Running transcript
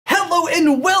Hello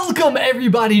and welcome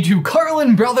everybody to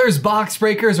Carlin Brothers Box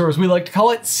Breakers, or as we like to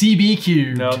call it,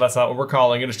 CBQ. No, that's not what we're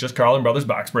calling it. It's just Carlin Brothers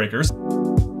Box Breakers.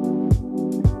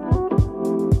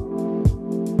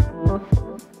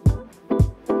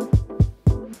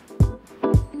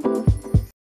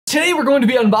 Today we're going to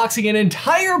be unboxing an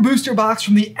entire booster box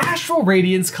from the Astral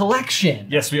Radiance collection.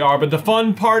 Yes, we are, but the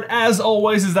fun part, as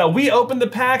always, is that we open the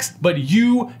packs, but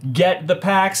you get the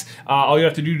packs. All you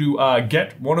have to do to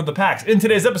get one of the packs in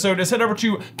today's episode is head over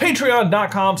to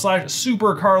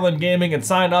patreon.com/supercarlingaming and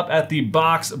sign up at the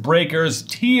Box Breakers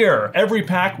tier. Every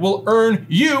pack will earn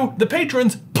you, the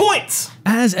patrons, points.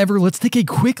 As ever, let's take a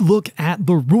quick look at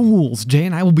the rules. Jay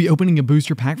and I will be opening a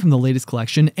booster pack from the latest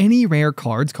collection. Any rare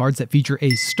cards that feature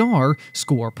a star,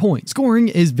 score points. Scoring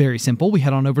is very simple. We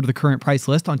head on over to the current price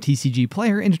list on TCG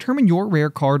Player and determine your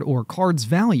rare card or card's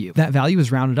value. That value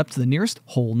is rounded up to the nearest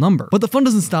whole number. But the fun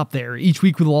doesn't stop there. Each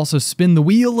week we will also spin the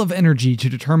wheel of energy to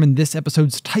determine this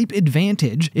episode's type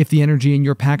advantage. If the energy in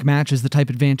your pack matches the type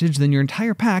advantage, then your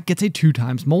entire pack gets a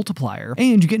 2x multiplier.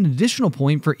 And you get an additional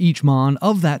point for each mon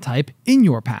of that type in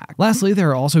your pack. Lastly,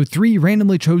 there are also 3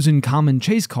 randomly chosen common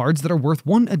chase cards that are worth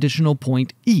 1 additional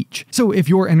point each. So if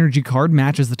your energy card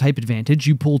matches the type advantage,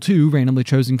 you pull 2 randomly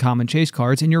chosen common chase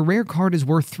cards and your rare card is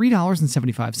worth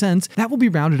 $3.75. That will be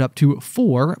rounded up to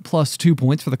 4 plus 2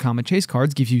 points for the common chase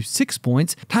cards gives you 6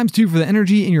 points, times 2 for the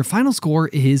energy, and your final score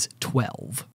is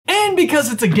 12. And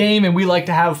because it's a game and we like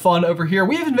to have fun over here,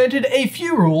 we have invented a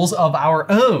few rules of our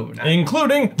own.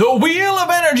 Including the Wheel of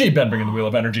Energy. Ben, bring in the Wheel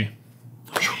of Energy.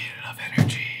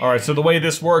 All right, so the way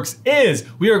this works is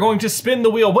we are going to spin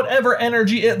the wheel, whatever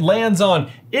energy it lands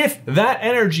on. If that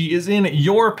energy is in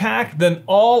your pack, then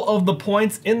all of the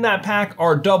points in that pack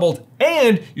are doubled,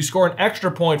 and you score an extra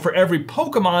point for every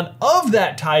Pokemon of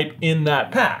that type in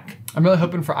that pack. I'm really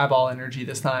hoping for eyeball energy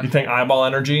this time. You think eyeball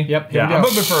energy? Yep, Yeah, I'm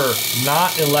hoping for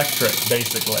not electric,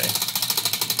 basically.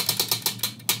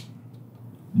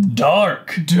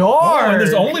 Dark. Oh, and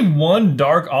there's only one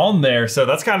dark on there, so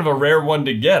that's kind of a rare one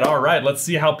to get. All right, let's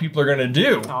see how people are gonna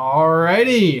do.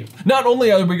 Alrighty. Not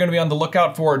only are we gonna be on the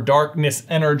lookout for darkness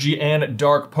energy and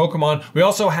dark Pokemon, we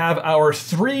also have our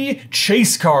 3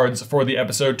 chase cards for the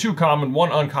episode. 2 common,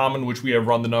 1 uncommon, which we have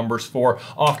run the numbers for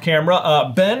off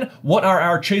camera. Ben, what are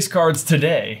our chase cards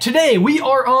today? Today we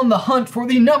are on the hunt for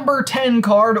the number 10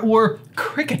 card, or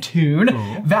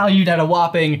Cricketune, valued at a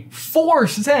whopping 4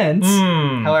 cents.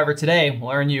 However, today we'll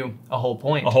earn you a whole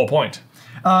point. A whole point.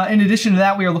 In addition to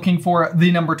that, we are looking for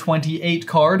the number 28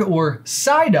 card, or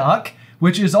Psyduck,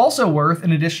 which is also worth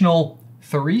an additional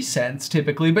 3 cents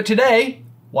typically, but today,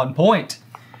 1 point.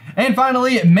 And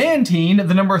finally, Mantine,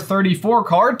 the number 34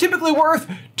 card, typically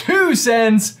worth 2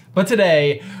 cents, but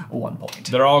today, 1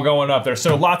 point. They're all going up there.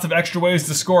 So lots of extra ways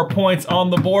to score points on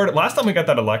the board. Last time we got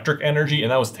that electric energy,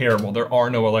 and that was terrible. There are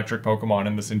no electric Pokemon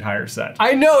in this entire set.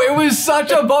 I know, it was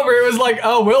such a bummer. It was like,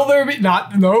 oh, will there be?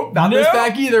 Nope, not this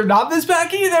pack either. Not this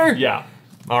pack either. Yeah.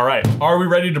 All right. Are we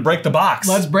ready to break the box?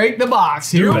 Let's break the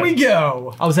box. Here we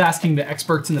go. I was asking the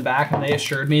experts in the back, and they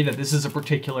assured me that this is a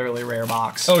particularly rare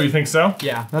box. Oh, you think so?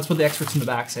 Yeah, that's what the experts in the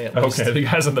back say at least. Okay, the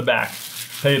guys in the back.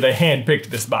 They handpicked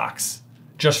this box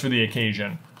just for the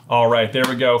occasion. All right, there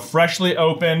we go. Freshly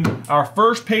opened. Our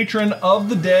first patron of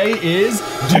the day is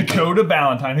Dakota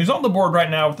Ballantyne, who's on the board right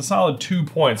now with a solid 2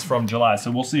 points from July.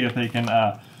 So we'll see if they can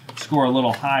score a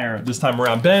little higher this time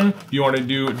around. Ben, do you want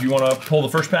to pull the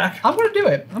first pack? I'm gonna do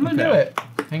it. I'm gonna do it.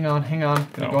 Hang on.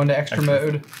 Gonna go into extra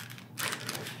mode.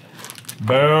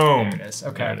 Boom. There it is.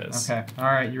 Okay. There it is. Okay. All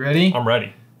right, you ready? I'm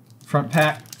ready. Front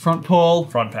pack, front pull.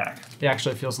 Front pack. It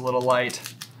actually feels a little light.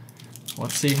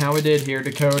 Let's see how we did here,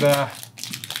 Dakota.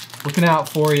 Looking out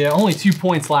for you. Only 2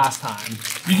 points last time.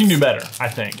 You can do better, I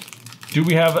think. Do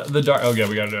we have the dark? Okay,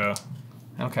 we got to.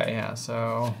 Okay, yeah.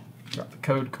 So drop the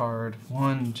code card.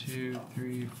 1, 2,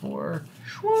 3, 4.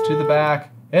 To the back.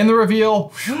 And the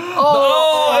reveal.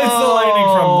 Oh, it's the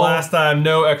lightning from last time.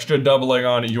 No extra doubling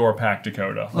on your pack,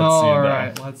 Dakota. Let's see. All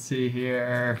right, let's see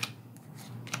here.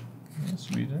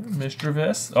 Sweeter,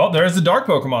 Mischievous. Oh, there's the dark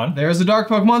Pokemon. There's a dark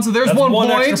Pokemon, so there's That's 1 one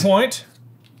point. extra point.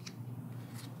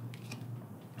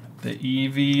 The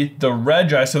Eevee, the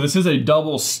Reggie. So this is a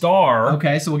double star.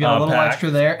 Okay, so we'll get a little pack. extra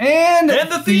there. And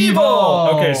the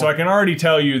Thievul. Okay, so I can already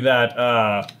tell you that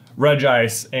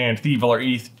Regice and Thievul are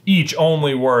each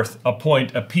only worth a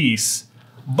point apiece.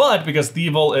 But because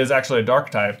Thievul is actually a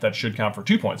dark type, that should count for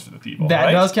 2 points for the Thievul,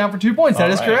 That does count for 2 points. That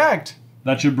is correct.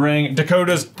 That should bring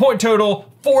Dakota's point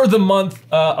total for the month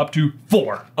up to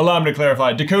 4. Allow me to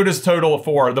clarify. Dakota's total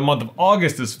for the month of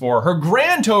August is 4. Her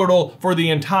grand total for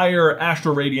the entire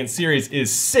Astral Radiance series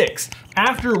is 6.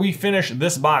 After we finish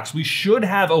this box, we should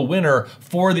have a winner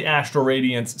for the Astral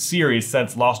Radiance series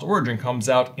since Lost Origin comes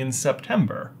out in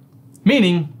September.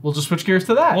 Meaning, we'll just switch gears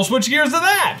to that. We'll switch gears to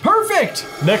that. Perfect.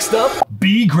 Next up,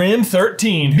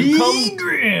 B-Grim13.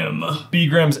 B-Grim.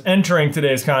 B-Grim's entering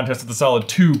today's contest with a solid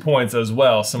 2 points as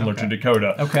well, similar to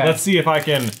Dakota. Okay. Let's see if I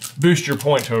can boost your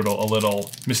point total a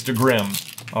little, Mr. Grim.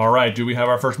 All right, do we have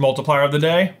our first multiplier of the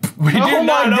day? We do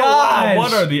not know. Wow,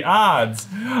 what are the odds?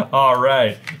 All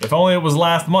right, if only it was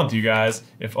last month, you guys.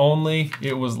 If only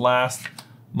it was last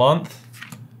month.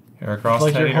 Here across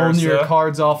like you're holding your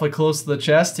cards awfully close to the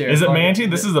chest here. Is it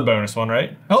Mantine? This is the bonus one,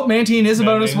 right? Oh, Mantine is a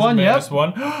bonus one, yep.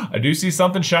 I do see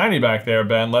something shiny back there,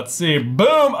 Ben. Let's see.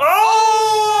 Boom!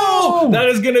 Oh! That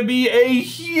is gonna be a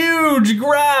huge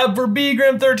grab for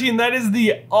B-Grim13. That is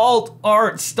the alt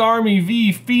art Starmie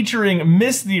V featuring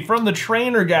Misty from the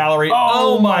trainer gallery.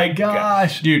 Oh my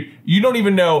gosh. Dude, you don't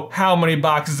even know how many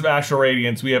boxes of Astral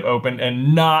Radiance we have opened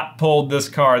and not pulled this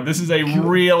card. This is a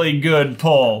really good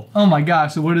pull. Oh my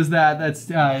gosh, so what is that? That's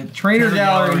trainer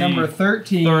gallery number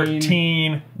 13.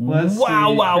 13.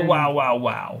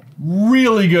 Wow.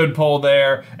 Really good pull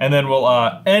there. And then we'll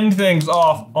end things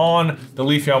off on the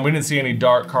Leafeon. We didn't see any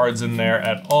dark cards in there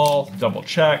at all. Double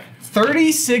check.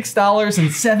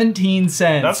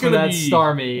 $36.17 that's for that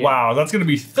Starmie. Wow, that's gonna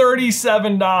be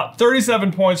 37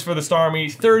 points for the Starmie,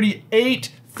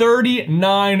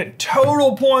 39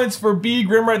 total points for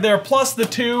B-Grim right there, plus the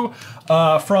 2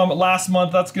 from last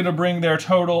month. That's gonna bring their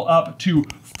total up to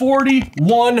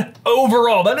 41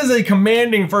 overall. That is a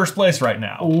commanding first place right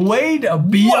now. Way to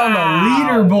be on the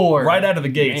leaderboard. Right out of the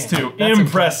gates, too.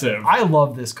 Impressive. I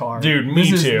love this card. Dude, me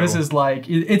too. This is like,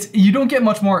 you don't get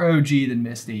much more OG than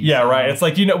Misty. Yeah, right. It's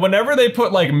like, you know, whenever they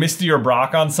put like Misty or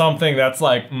Brock on something, that's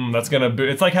like, that's gonna be,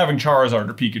 it's like having Charizard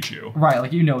or Pikachu. Right,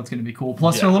 like you know it's gonna be cool.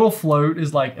 Plus her little float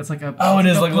is like, it's like a it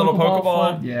is like a little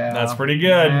Pokeball? Yeah. That's pretty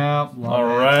good. Yeah, all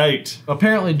right.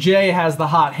 Apparently Jay has the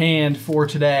hot hand for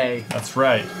today. That's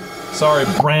right. Sorry,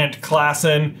 Brant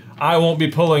Klassen. I won't be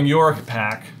pulling your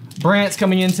pack. Brant's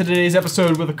coming into today's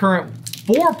episode with a current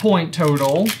 4-point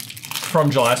total.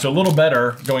 From July, so a little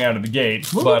better going out of the gate.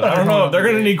 But I don't know, they're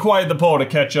gonna need quite the pull to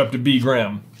catch up to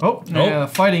B-Grim. Yeah,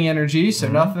 fighting energy, so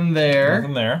nothing there.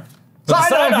 Nothing there. But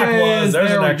the Psyduck was,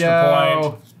 there's an extra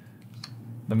point.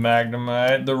 The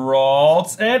Magnemite, the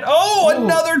Ralts, and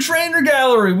another trainer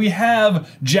gallery. We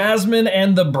have Jasmine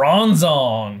and the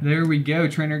Bronzong. There we go,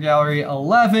 trainer gallery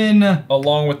 11.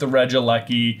 Along with the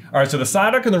Regieleki. All right, so the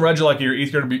Psyduck and the Regieleki are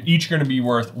each going to be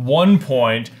worth 1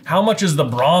 point. How much is the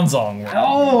Bronzong worth?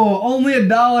 Oh, only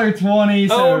 $1.20.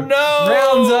 So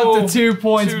rounds up to 2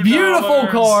 points. Beautiful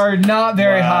card, not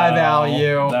very high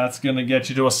value. That's going to get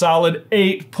you to a solid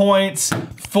 8 points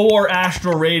for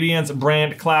Astral Radiance,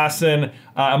 Brant Klassen.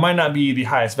 It might not be the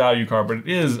highest value card, but it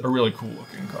is a really cool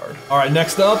looking card. All right,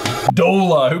 next up,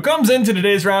 Dola, who comes into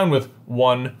today's round with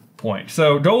 1 point.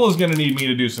 So Dola's gonna need me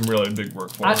to do some really big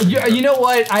work for him. You know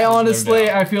what? I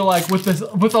honestly, I feel like with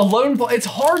a lone ball, it's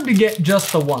hard to get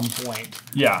just the 1 point.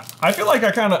 Yeah, I feel like I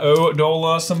kind of owe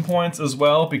Dola some points as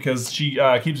well because she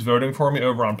keeps voting for me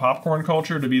over on Popcorn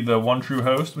Culture to be the one true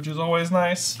host, which is always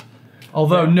nice.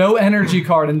 Although no energy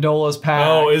card in Dola's pack.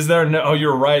 Oh, is there no? Oh,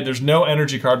 you're right. There's no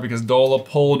energy card because Dola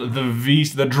pulled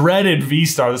the dreaded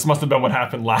V-Star. This must have been what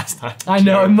happened last time. I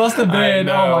know, it must have been.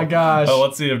 Oh my gosh. Oh,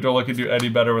 let's see if Dola could do any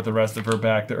better with the rest of her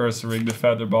pack. The Ursaring, the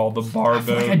Featherball, the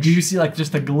Barbo. I do see like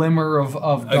just a glimmer of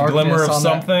darkness. A glimmer of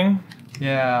something? That.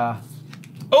 Yeah.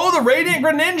 Oh, the Radiant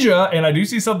Greninja, and I do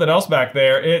see something else back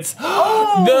there. It's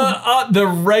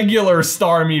the regular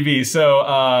Starmie V.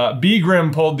 So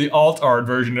B-Grim pulled the alt art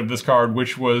version of this card,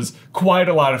 which was quite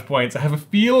a lot of points. I have a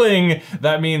feeling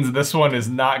that means this one is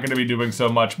not going to be doing so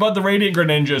much, but the Radiant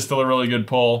Greninja is still a really good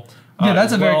pull. Yeah,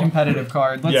 that's a very competitive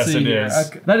card. Let's see here.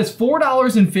 Is. That is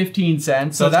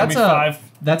 $4.15. So that's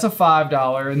a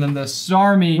 $5, and then the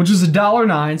Starmie, which is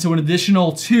 $1.09, so an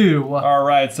additional 2. All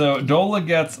right, so Dola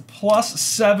gets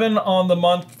 +7 on the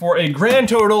month for a grand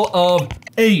total of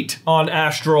 8 on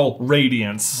Astral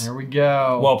Radiance. There we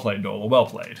go. Well played, Dola. Well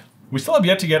played. We still have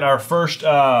yet to get our first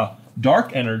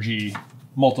Dark Energy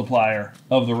multiplier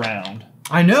of the round.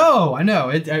 I know.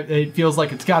 It feels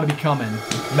like it's got to be coming.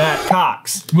 Matt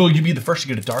Cox, will you be the first to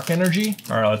get a Dark Energy?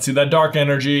 All right, let's see that Dark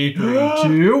Energy. 2.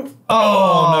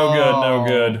 Oh, no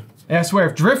good. Yeah, I swear,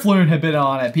 if Drifloon had been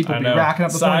on it, people would be racking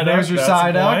up the points. There's your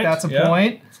Psyduck. That's a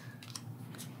point.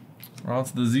 Well,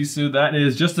 it's the Zissou. That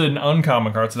is just an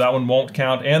uncommon card, so that one won't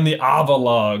count. And the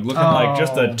Avalugg, looking like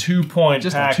just a 2-point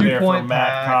pack there from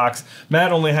Matt Cox.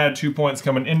 Matt only had 2 points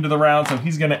coming into the round, so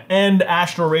he's going to end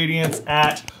Astral Radiance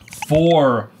at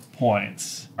 4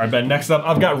 points. All right, Ben, next up,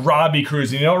 I've got Robbie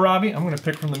cruising. You know what, Robbie? I'm going to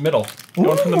pick from the middle.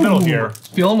 Going from the middle here.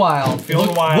 Feeling wild.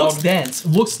 Feeling wild. Looks dense.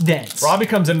 Looks dense. Robbie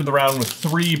comes into the round with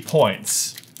 3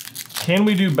 points. Can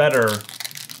we do better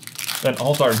than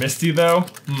Altar Misty, though?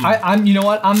 You know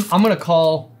what? I'm going to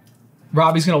call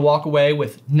Robbie's going to walk away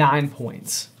with 9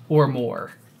 points or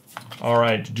more. All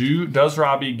right. Does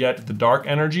Robbie get the Dark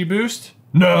Energy boost?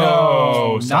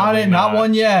 No, not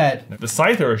one yet. The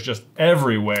Scyther is just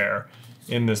everywhere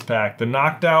in this pack. The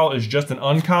Noctowl is just an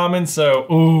uncommon, so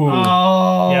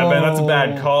yeah, man, that's a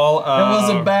bad call. That was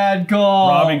a bad call.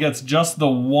 Robbie gets just the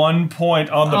 1 point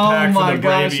on the pack for the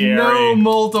Braviary. No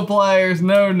multipliers,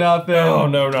 no nothing. Oh,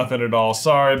 no nothing at all.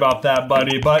 Sorry about that,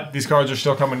 buddy, but these cards are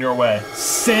still coming your way.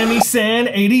 Sammy San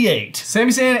 88.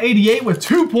 Sammy San 88 with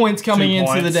 2 points coming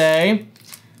into the day.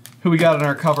 Who we got in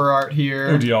our cover art here?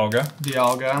 Oh, Dialga.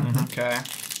 Dialga, okay.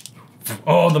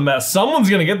 Oh, the mess. Someone's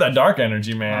gonna get that dark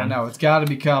energy, man. I know, it's gotta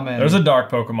be coming. There's a dark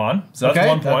Pokemon, so that's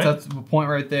 1 point. That's a point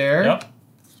right there. Yep.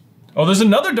 Oh, there's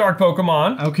another dark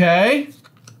Pokemon. Okay.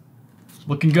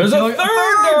 Looking good. There's a third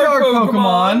dark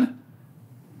Pokemon.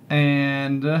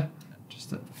 And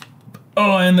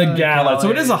and the Galat.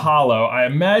 So it is a holo. I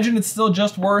imagine it's still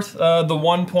just worth the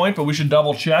 1 point, but we should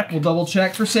double check. We'll double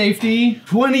check for safety.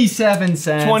 27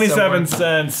 cents. 27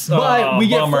 cents. But we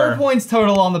get 4 points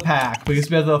total on the pack because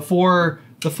we have the four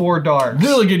darks.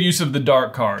 Really good use of the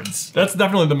dark cards. That's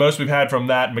definitely the most we've had from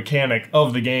that mechanic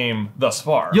of the game thus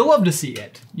far. You'll love to see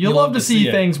it. You'll love to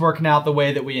see things working out the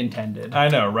way that we intended. I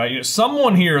know, right?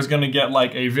 Someone here is going to get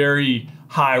like a very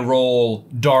high roll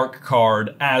dark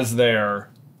card as their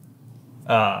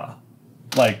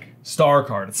like star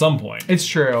card at some point. It's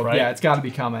true. Right? Yeah, it's got to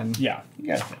be coming. Yeah, you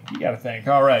gotta think. You gotta think.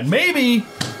 All right, maybe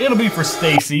it'll be for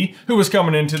Stacy, who was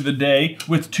coming into the day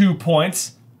with 2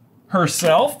 points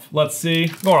herself. Let's see.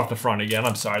 Going off the front again.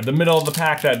 I'm sorry. The middle of the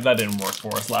pack, that didn't work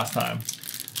for us last time.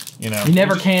 You know, you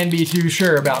never can be too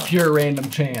sure about pure random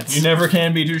chance. You never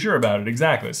can be too sure about it.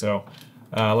 Exactly. So.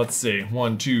 Let's see.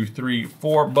 1, 2, 3,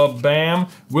 4. Ba-bam.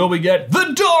 Will we get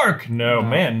the dark? No,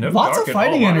 man. No Lots dark of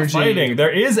fighting energy. Fighting. There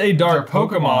is a dark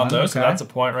Pokemon, though, okay. so that's a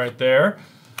point right there.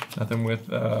 Nothing with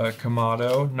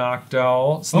Kamado,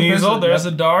 Noctowl, Sneasel. There's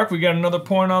a dark. We got another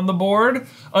point on the board.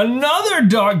 Another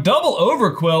dark. Double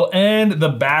Overquill and the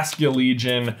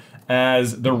Basculegion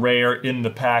as the rare in the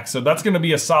pack. So that's going to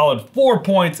be a solid 4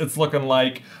 points, it's looking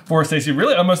like, for Stacy.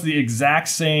 Really almost the exact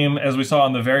same as we saw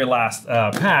in the very last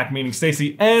pack, meaning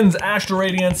Stacy ends Astral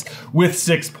Radiance with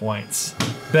 6 points.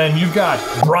 Then you've got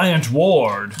Bryant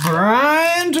Ward.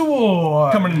 Bryant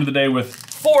Ward. Coming into the day with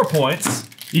 4 points.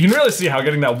 You can really see how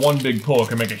getting that one big pull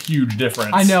can make a huge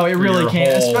difference. I know, it really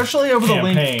can, especially over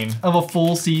campaign. The length of a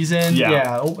full season.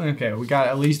 Yeah. Oh, okay, we got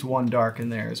at least one dark in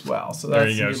there as well. So there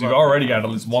you go. So you've already got at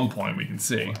least 1 point we can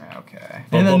see. Okay.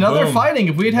 And another fighting.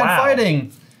 If we had had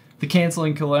fighting, the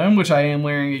Canceling Cologne, which I am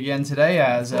wearing again today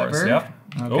as ever. Yep.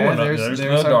 Okay, there's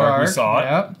our dark. We saw it.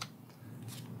 Yep.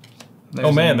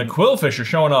 Oh man, the Quillfish are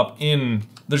showing up in.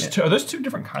 Are those 2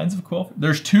 different kinds of Quillfish?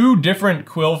 There's 2 different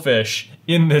Quillfish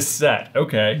in this set.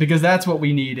 Okay. Because that's what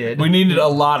we needed. We needed a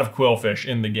lot of Quillfish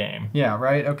in the game. Yeah,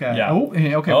 right? Okay. Yeah. Oh,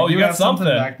 okay. Oh, you got something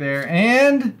back there.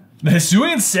 And the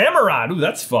Hisuian Samurai. Ooh,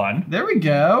 that's fun. there we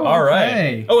go. All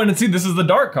right. Oh, and see, this is the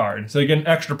dark card, so you get an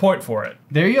extra point for it.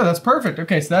 There you go. That's perfect.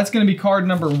 Okay, so that's going to be card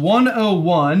number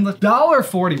 101.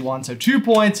 $1.41, so 2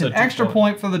 points. An extra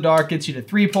point for the dark gets you to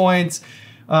 3 points.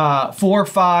 4,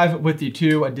 5 with the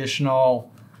 2 additional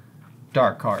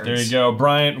dark cards. There you go.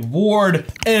 Bryant Ward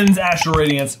ends Astral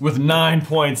Radiance with 9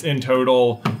 points in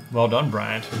total. Well done,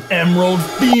 Bryant. Emerald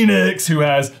Phoenix, who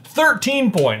has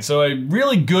 13 points, so a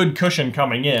really good cushion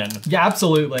coming in. Yeah,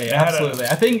 absolutely, absolutely.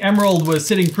 I think Emerald was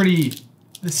sitting pretty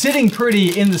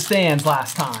in the stands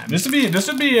last time. This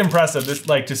would be impressive. This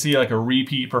like to see like a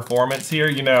repeat performance here.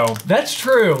 You know. That's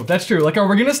true. That's true. Like, are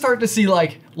we gonna start to see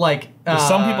like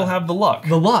some people have the luck.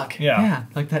 The luck. Yeah. Yeah.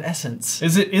 Like that essence.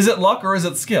 Is it luck or is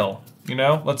it skill? You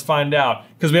know, let's find out.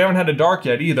 Because we haven't had a dark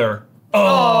yet either.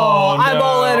 Oh, no.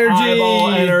 Eyeball energy. Eyeball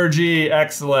energy.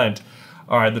 Excellent.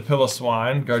 All right, the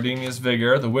Piloswine, Gardenia's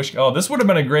Vigor, the Wish. Oh, this would have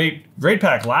been a great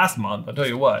pack last month. I'll tell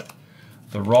you what.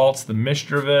 The Ralts, the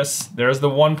Mischievous. There's the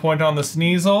 1 point on the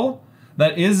Sneasel.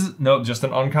 That is, nope, just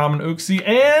an uncommon Uxie.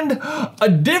 And a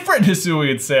different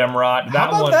Hisuian Samurai. How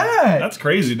about that? That's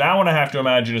crazy. That one I have to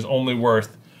imagine is only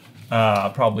worth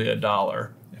probably $1.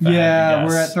 I had to Yeah, guess.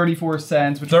 we're at 34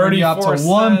 cents, which brings you up to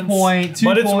 1 point. 2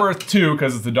 but it's point. worth 2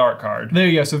 because it's a dark card. There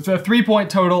you go. So 3 point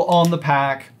total on the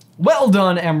pack. Well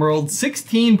done, Emerald.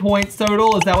 16 points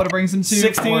total. Is that what it brings them to?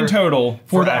 16 total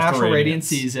for the Astral Radiance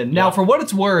season. Now, for what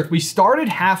it's worth, we started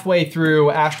halfway through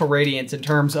Astral Radiance in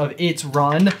terms of its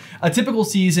run. A typical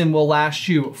season will last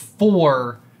you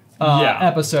 4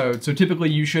 episodes. So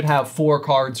typically you should have 4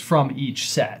 cards from each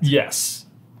set. Yes.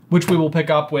 Which we will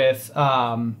pick up with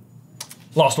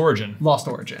Lost Origin. Lost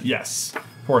Origin. Yes.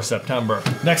 For September.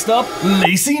 Next up,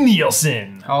 Lacey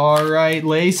Nielsen. All right,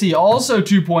 Lacey, also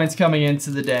 2 points coming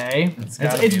into the day.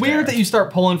 It's weird that you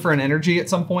start pulling for an energy at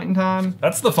some point in time.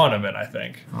 That's the fun of it, I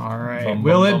think. All right,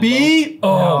 will it be?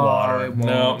 Oh, No, water. it No,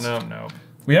 won't. no, no.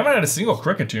 We haven't had a single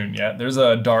Cricketune yet. There's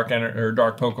a dark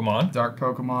Pokemon. Dark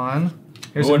Pokemon.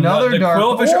 Here's Oh, another the dark.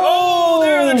 Quillfish. Oh,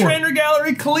 there, the Trainer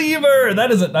Gallery Cleaver.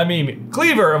 That isn't, I mean,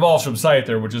 Cleaver evolves from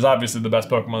Scyther, which is obviously the best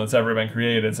Pokemon that's ever been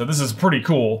created. So this is pretty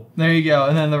cool. There you go,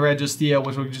 and then the Registeel,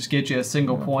 which will just get you a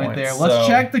single point there. Let's So-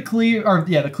 check the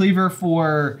the Cleaver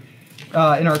for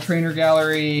in our Trainer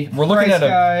Gallery. We're looking price at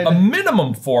guide. a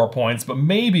minimum 4 points, but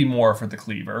maybe more for the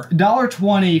Cleaver.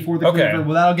 $1.20 for the Okay. Cleaver.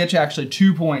 Well, that'll get you actually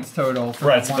 2 points total. For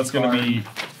Right, that so one that's going to card. be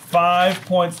 5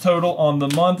 points total on the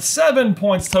month, 7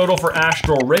 points total for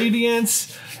Astral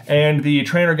Radiance, and the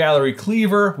Trainer Gallery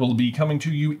Cleaver will be coming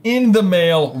to you in the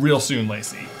mail real soon,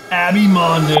 Lacey. Abby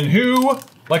Mondin, who,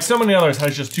 like so many others,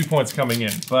 has just 2 points coming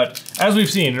in. But as we've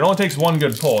seen, it only takes one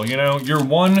good pull. You know, you're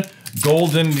one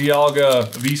golden Dialga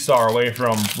V-Star away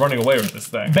from running away with this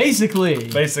thing.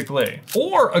 Basically.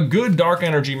 Or a good Dark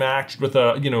Energy match with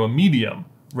a, you know, a medium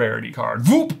rarity card.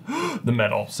 Whoop! The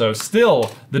metal. So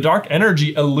still, the Dark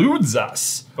Energy eludes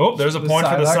us. Oh, there's a point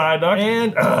for the Psyduck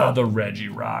and the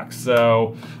Regirock.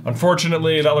 So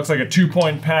unfortunately, that looks like a 2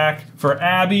 point pack for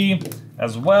Abby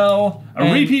as well.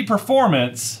 A repeat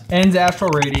performance. Ends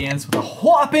Astral Radiance with a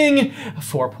whopping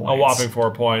 4 points. A whopping 4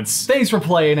 points. Thanks for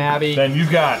playing, Abby. Then you've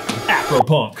got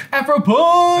Afropunk.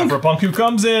 Afropunk who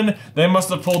comes in. They must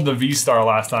have pulled the V-Star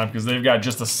last time because they've got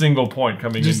just a single point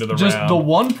coming into the round. Just the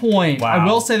 1 point. Wow. I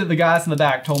will say that the guys in the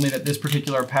back told me that this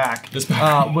particular pack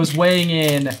was weighing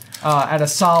in at a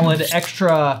solid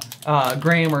extra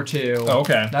gram or 2. Oh,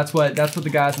 okay. That's what the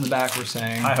guys in the back were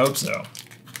saying. I hope so.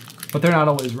 But they're not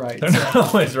always right. They're not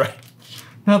always right.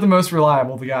 Not the most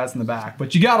reliable, the guys in the back,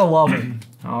 but you gotta love them.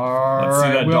 All right, Let's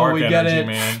see that will dark we energy, get it?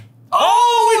 man.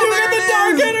 Oh, we do there get it the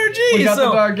dark is. energy. We got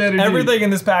the dark energy. Everything in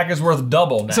this pack is worth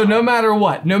double now. So no matter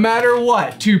what,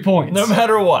 2 points. No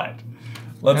matter what.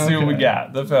 Let's see what we Okay.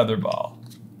 got. The feather ball.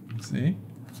 See?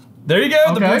 There you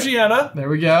go, the Bruciana. There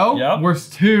we go. Yep.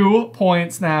 Worth 2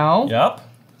 points now. Yep.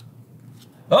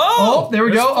 Oh, there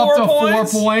we there's go. Up to 4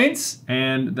 points. points.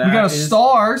 And that We got a is-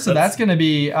 star, so that's gonna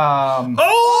be Oh,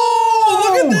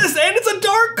 look at this! And it's a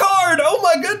dark card! Oh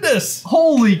my goodness!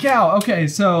 holy cow. Okay,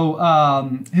 so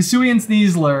Hisuian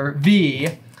Sneasler V.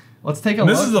 Let's take a look.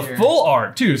 This is a here. full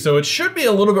art too, so it should be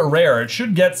a little bit rare. It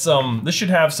should get some, this should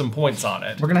have some points on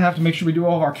it. We're gonna have to make sure we do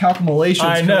all of our calculations.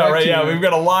 I know, correct right? Yeah, here. we've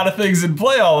got a lot of things in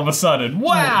play all of a sudden.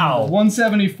 Wow!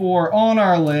 174 on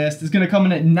our list is going to come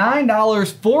in at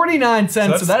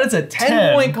 $9.49. So that is a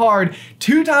 10 point card,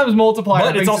 2 times multiplier.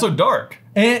 But it's also dark.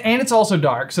 and it's also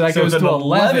dark. So that goes it's to an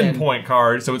 11 11-point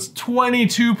card, so it's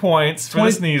 22 points for the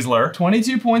Sneasler.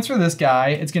 22 points for this guy.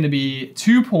 It's going to be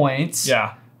 2 points.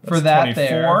 Yeah. For that 24.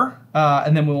 there.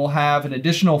 And then we will have an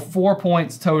additional 4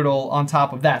 points total on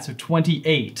top of that. So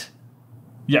 28.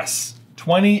 Yes.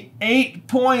 28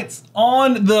 points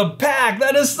on the pack.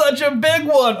 That is such a big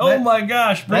one. Oh my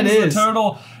gosh. Brings the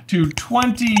total to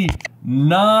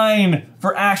 29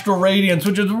 for Astral Radiance,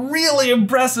 which is really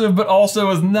impressive, but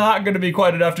also is not going to be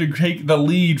quite enough to take the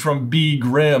lead from B.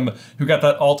 Grimm, who got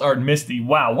that alt art Misty.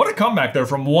 Wow, what a comeback there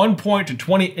from 1 point to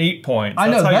 28 points. I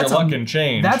know, that's how your luck can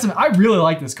change. I really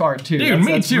like this card too. Dude,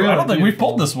 me too. Really I don't think we've beautiful.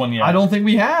 pulled this one yet. I don't think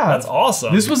we have. That's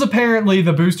awesome. This was apparently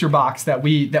the booster box that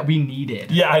we needed.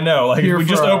 Yeah, I know. Like Here we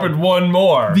just for, opened one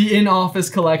more. The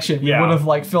in-office collection. Yeah. We would have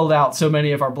like filled out so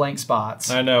many of our blank spots.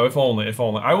 I know, if only, if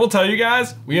only. I will tell you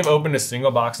guys, we have opened a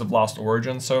single box of Lost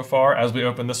Origins so far. As we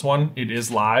open this one, it is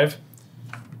live.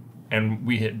 And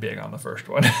we hit big on the first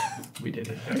one. We did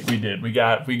it. We did. We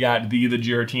got the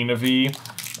Giratina V.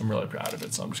 I'm really proud of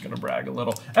it, so I'm just gonna brag a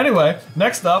little. Anyway,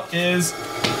 next up is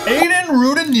Aiden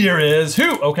Rudenierez,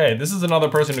 who, okay, this is another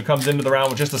person who comes into the round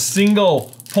with just a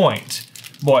single point.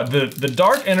 Boy, the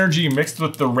dark energy mixed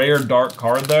with the rare dark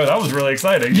card though, that was really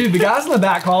exciting. Dude, the guys in the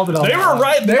back called it all. They were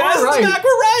right. They The guys were right. in the back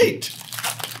were right.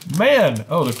 Man,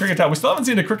 oh, the Cricket. We still haven't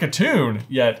seen a Cricketune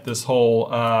yet this whole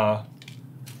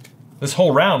this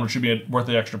whole round, which should be worth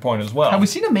the extra point as well. Have we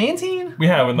seen a Mantine? We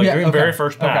have in like the very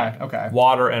first pack. Okay.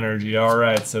 Water energy. All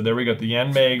right, so there we go. The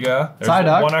Yanmega. There's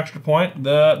Psyduck. 1 extra point.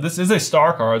 This is a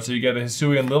star card, so you get a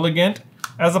Hisuian Lilligant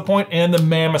as a point and the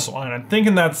Mamoswine. I'm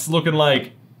thinking that's looking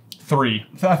like 3.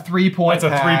 A 3-point pack.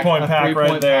 That's a 3-point pack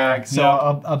right there.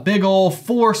 So a big old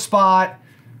 4-spot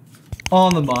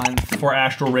on the month. For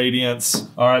Astral Radiance.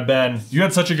 All right, Ben, you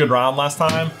had such a good round last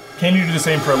time. Can you do the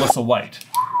same for Alyssa White?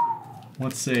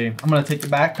 Let's see. I'm gonna take the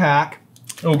backpack.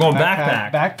 Oh, going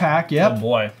backpack. Backpack, yep. Oh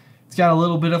boy. It's got a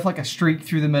little bit of like a streak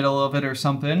through the middle of it or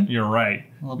something. You're right.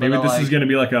 Maybe this is gonna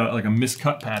be like a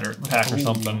miscut pack or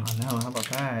something. I know, how about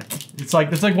that? It's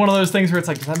like one of those things where it's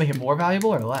like, does that make it more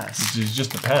valuable or less? It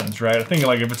just depends, right? I think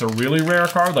like if it's a really rare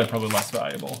card, like probably less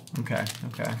valuable. Okay.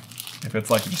 If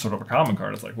it's like just sort of a common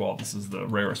card, it's like, well, this is the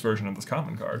rarest version of this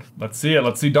common card. Let's see it.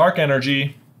 Let's see Dark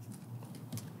Energy.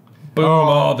 Boom,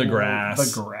 oh, the grass.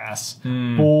 The grass.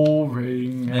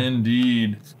 Boring.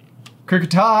 Indeed.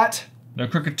 Kricketot. No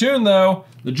Cricketune though.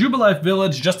 The Jubilife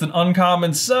Village, just an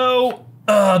uncommon, so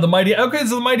the Mighty, okay,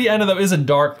 so the Mighty Enda though is a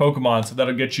dark Pokemon, so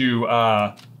that'll get you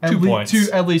 2 points.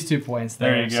 At least 2 points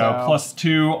there. There you go, plus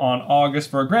 2 on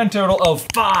August for a grand total of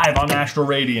 5 on Astral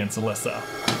Radiance, Alyssa.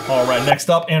 All right, next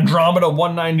up, Andromeda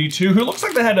 192, who looks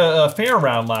like they had a fair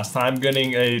round last time,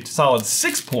 getting a solid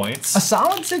 6 points. A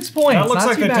solid 6 points. That looks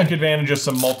like they took advantage of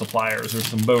some multipliers or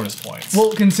some bonus points.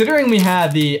 Well, considering we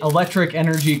had the electric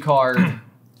energy card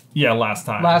yeah, last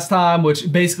time,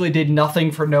 which basically did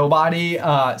nothing for nobody,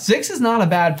 6 is not a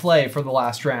bad play for the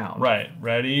last round. Right,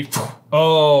 ready?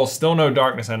 Oh, still no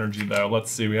darkness energy though.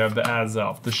 Let's see, we have the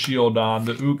Azelf, the Shieldon,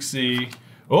 the Uxie.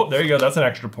 Oh, there you go, that's an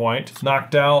extra point.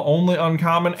 Knocked out, only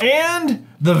uncommon, and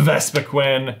the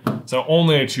Vespiquen. So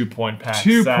only a 2-point pack,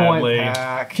 2-point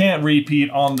pack. Can't repeat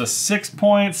on the 6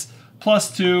 points.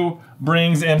 Plus 2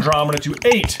 brings Andromeda to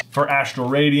 8 for Astral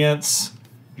Radiance.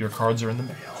 Your cards are in the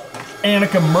mail.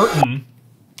 Annika Merton.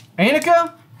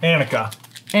 Annika?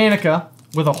 Annika.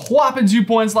 With a whopping 2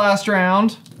 points last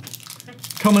round.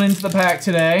 Coming into the pack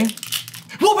today.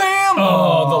 Well, bam!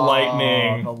 Oh, the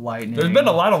lightning. The lightning. There's been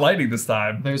a lot of lightning this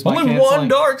time. There's only 1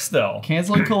 dark still.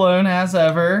 Canceling Cologne as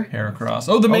ever. Heracross.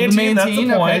 Oh, the Mantine, that's a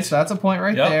point. Okay, so that's a point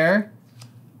right there.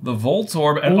 The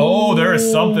Voltorb, and oh, there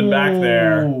is something back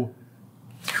there.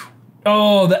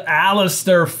 Oh, the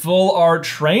Alistair Full Art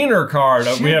Trainer card.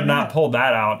 We have not pulled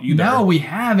that out either. No, we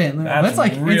haven't. That's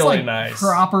like really it's like nice.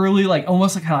 Properly, like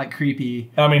almost like kind of like creepy.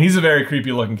 I mean, he's a very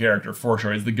creepy looking character for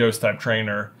sure. He's the ghost type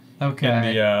trainer. Okay. In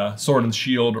the Sword and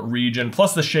Shield region.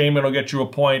 Plus the Shaman will get you a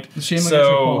point. The Shaman will get you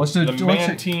a point. So the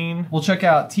Mantine. We'll check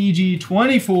out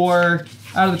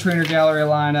TG24 out of the trainer gallery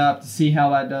lineup to see how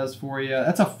that does for you.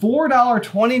 That's a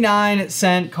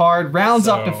 $4.29 card. Rounds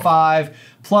up to 5.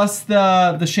 Plus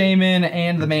the Shaman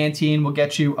and the Mantine will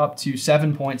get you up to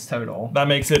 7 points total. That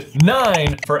makes it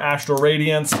 9 for Astral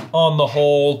Radiance on the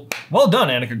whole. Well done,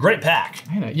 Annika. Great pack.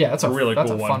 Yeah, that's a really cool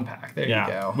one. That's a fun pack. There you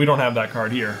go. We don't have that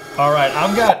card here. All right,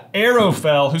 I've got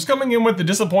Aerofell, who's coming in with the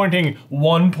disappointing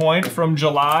 1 point from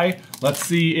July. Let's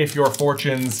see if your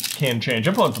fortunes can change.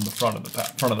 I'm pulling from the front of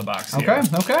the box here.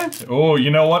 Okay. Oh,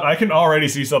 you know what? I can already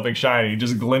see something shiny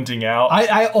just glinting out.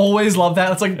 I always love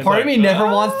that. It's like part of me never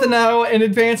wants to know in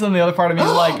advance, and the other part of me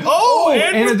is like, oh,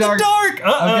 and with the dark.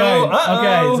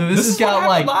 Okay, so this has got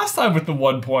like last time with the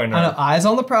 1-pointer. Eyes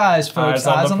on the prize, folks.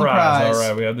 Eyes on the prize. All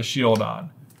right, we have the Shieldon,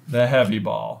 the Heavy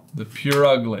Ball, the Pure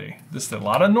Ugly. This is a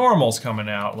lot of normals coming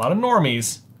out, a lot of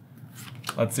normies.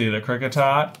 Let's see, the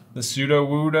Kricketot, the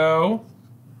Sudowoodo,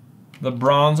 the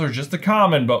Bronzer, just a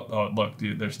common, but oh, look,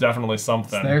 dude, there's definitely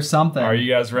something. There's something. Are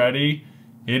you guys ready?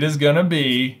 It is gonna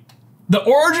be the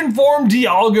Origin Form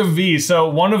Dialga V. So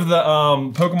one of the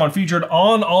Pokemon featured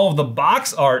on all of the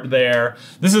box art there.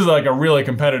 This is like a really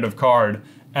competitive card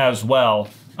as well.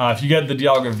 If you get the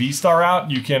Dialga V-Star out,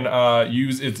 you can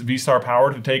use its V-Star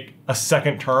power to take a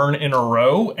 2nd turn in a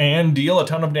row and deal a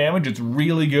ton of damage. It's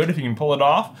really good if you can pull it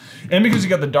off. And because you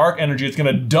got the Dark Energy, it's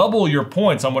gonna double your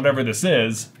points on whatever this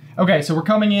is. Okay, so we're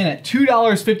coming in at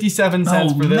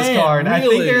 $2.57 for this card. Really? I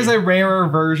think there's a rarer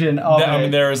version of it. I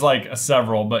mean, there's like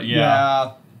several, but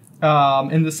yeah.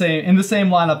 In the same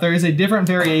lineup, there is a different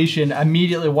variation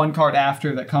immediately 1 card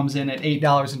after that comes in at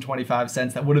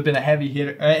 $8.25. That would have been a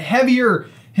heavier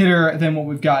hitter than what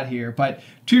we've got here, but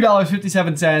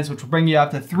 $2.57, which will bring you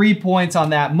up to 3 points on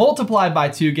that. Multiplied by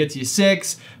 2 gets you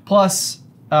 6, plus,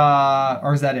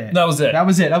 or is that it? That was it. That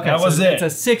was it, okay. That was it.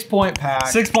 It's a 6-point pack.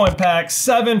 6-point pack,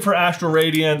 7 for Astral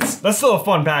Radiance. That's still a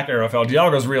fun pack, Aerofell.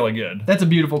 Dialga's really good. That's a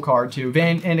beautiful card too,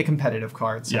 and a competitive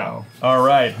card, so. Yeah. All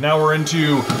right, now we're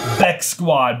into Beck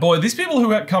Squad. Boy, these people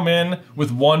who come in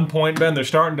with 1 point, Ben, they're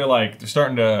starting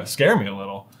to scare me a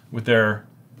little with their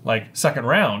like second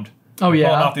round. Oh yeah.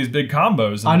 Pulling off these big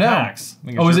combos in I know. packs.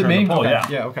 Oh, is it me? Pull, okay. Yeah.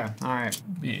 Yeah. Okay. All right.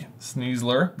 B.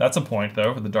 Sneasler. That's a point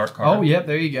though for the dark card. Oh, yep.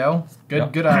 There you go. Good.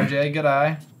 Yep. Good eye, Jay. Good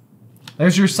eye.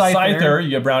 There's your Scyther. Scyther. You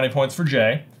get brownie points for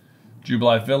Jay.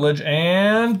 Jubilife Village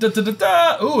and Ooh,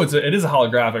 it is a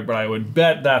holographic, but I would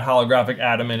bet that holographic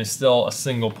Adamant is still a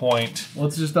single point.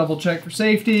 Let's just double check for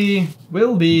safety.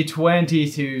 Will be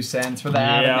 22 cents for the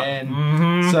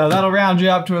Adamant. So that'll round you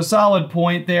up to a solid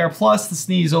point there, plus the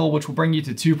Sneasel, which will bring you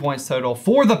to 2 points total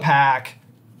for the pack.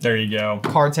 There you go.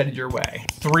 Cards headed your way.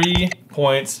 3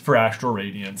 points for Astral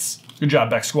Radiance. Good job,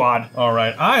 Beck Squad. All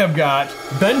right, I have got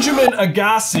Benjamin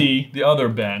Agassi, the other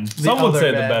Ben. Some would say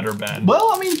the better Ben.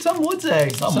 Well, I mean, some would say.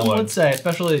 Some would say,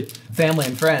 especially family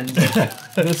and friends.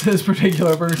 this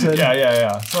particular person.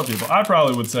 Yeah. Some people. I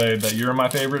probably would say that you're my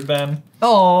favorite Ben.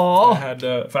 Oh.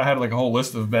 If I had like a whole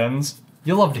list of Bens.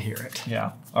 You'll love to hear it.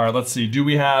 Yeah. All right, let's see. Do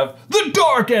we have the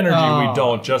Dark Energy? Oh, we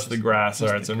don't, just the grass. All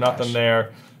right, so nothing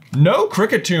there. No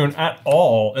Cricketune at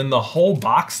all in the whole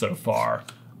box so far.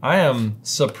 I am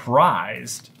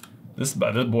surprised. This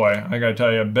boy, I gotta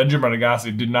tell you, Benjamin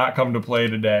Agassi did not come to play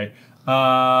today.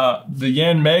 The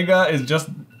Yan Mega is just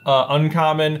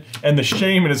uncommon, and the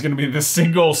Shaman is gonna be the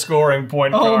single scoring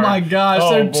point card. Oh my gosh,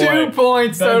 so 2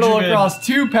 points total across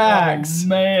 2 packs. Oh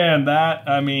man,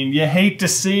 I mean, you hate to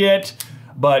see it,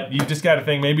 but you just gotta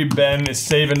think maybe Ben is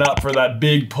saving up for that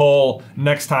big pull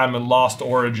next time in Lost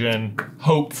Origin,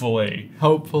 hopefully.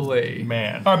 Hopefully.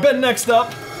 Man. All right, Ben, next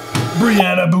up.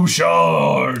 Brianna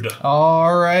Bouchard.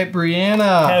 All right,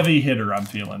 Brianna. Heavy hitter, I'm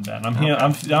feeling, Ben.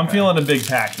 I'm feeling a big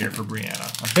pack here for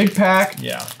Brianna. A big pack.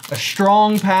 Yeah. A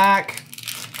strong pack.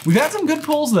 We've had some good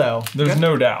pulls thoe. There's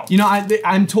no doubt. You know,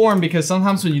 I'm torn because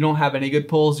sometimes when you don't have any good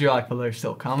pulls, you're like, well, they're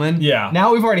still coming. Yeah.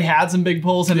 Now we've already had some big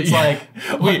pulls, and it's like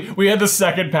we had the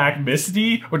second pack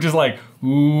Misty, which is like,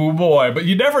 ooh boy, but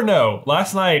you never know.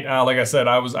 Last night, like I said,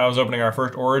 I was opening our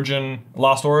first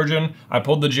Lost Origin. I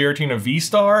pulled the Giratina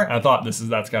V-Star, and I thought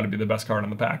that's got to be the best card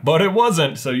in the pack, but it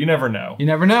wasn't. So you never know. You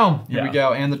never know. Here we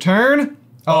go, and the turn.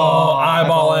 Oh,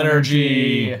 eyeball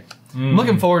energy. I'm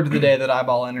looking forward to the day that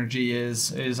eyeball energy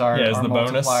is our, is our the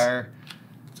multiplier.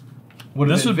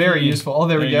 This would be very useful. Oh,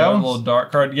 there we go. A little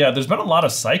dark card. Yeah, there's been a lot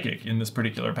of psychic in this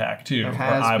particular pack too. There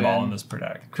has eyeball been. in this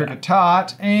pack.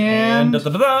 Cricketot and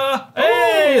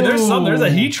Hey, there's a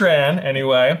Heatran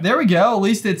anyway. There we go. At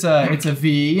least it's a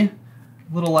V.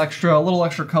 Little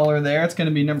extra color there. It's going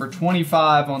to be number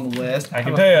 25 on the list. I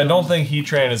can tell you, I don't think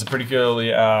Heatran is a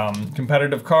particularly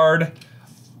competitive card.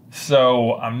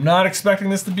 So I'm not expecting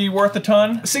this to be worth a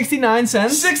ton. 69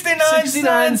 cents.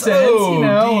 69 cents. Oh, you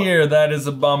know. Dear, that is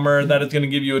a bummer. That is going to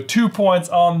give you 2 points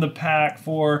on the pack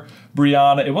for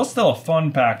Brianna. It was still a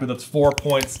fun pack, but that's 4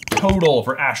 points total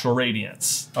for Astral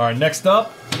Radiance. All right, next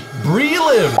up,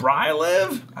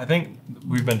 Bryliv. I think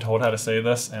we've been told how to say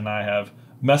this, and I have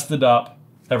messed it up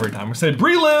every time. We say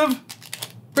Bryliv.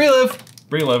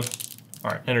 All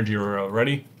right, energy row,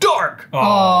 ready? Dark!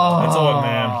 Oh, that's all,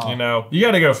 man. You know, you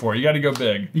gotta go for it. You gotta go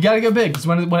big. You gotta go big, because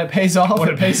when it pays off,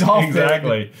 it pays off.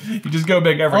 Exactly. You just go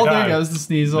big every time. Oh, there goes the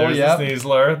Sneasel, There's the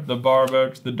Sneasler, the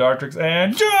Barboach, the Dartrix,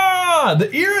 and the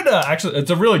Irida. Actually,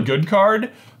 it's a really good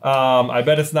card. I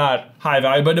bet it's not high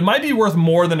value, but it might be worth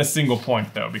more than a single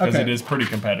point though, because it is pretty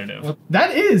competitive.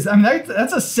 That is, I mean,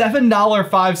 that's a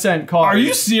 $7.05 card. Are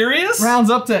you serious? Rounds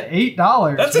up to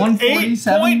 $8. That's an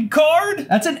 8-point card?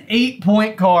 That's an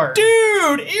 8-point card.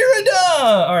 Dude, Irida!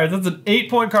 All right, that's an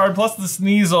 8-point card plus the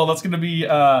Sneasel. That's gonna be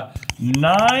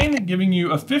 9, giving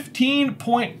you a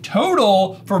 15-point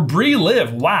total for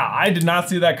Bryliv. Wow, I did not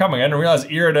see that coming. I didn't realize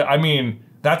Irida, I mean,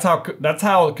 that's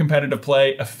how competitive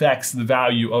play affects the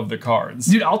value of the cards.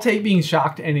 Dude, I'll take being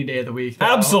shocked any day of the week. Though.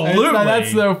 Absolutely.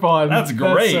 That's so fun. That's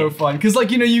great. That's so fun. Because like,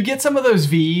 you know, you get some of those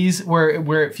Vs where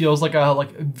it feels like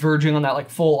verging on that like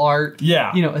full art,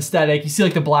 you know, aesthetic. You see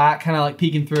like the black kind of like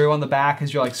peeking through on the back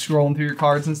as you're like scrolling through your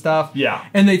cards and stuff. Yeah.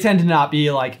 And they tend to not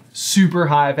be like super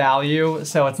high value.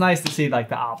 So it's nice to see like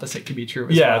the opposite could be true as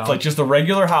well. Yeah, it's like just a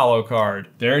regular hollow card.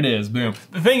 There it is, boom.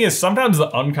 The thing is, sometimes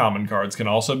the uncommon cards can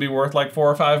also be worth like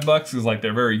 $4 or $5 because like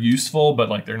they're very useful, but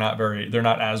like they're not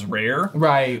as rare.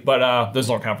 Right. But those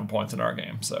don't count for points in our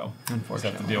game, so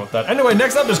unfortunately have to deal with that. Anyway,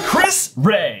 next up is Chris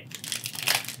Ray.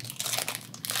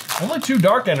 Only 2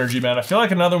 dark energy, man. I feel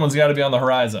like another one's got to be on the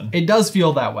horizon. It does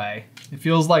feel that way. It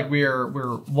feels like we're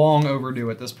long overdue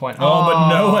at this point. Oh, but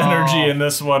no energy in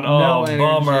this one. Oh, no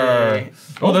bummer.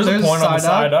 Oh, there's a point on the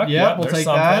side up. Yep, we'll take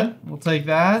that. We'll take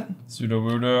that.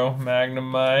 Sudowoodo,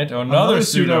 Magnemite. Oh, another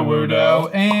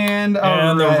Sudowoodo. And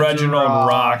the Reginald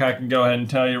Rock. I can go ahead and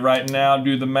tell you right now,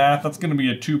 do the math. That's going to be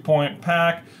a 2-point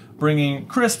pack. bringing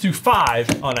Chris to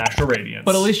 5 on Astral Radiance.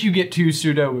 But at least you get 2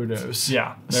 pseudo-udos.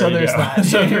 Yeah, So there's that.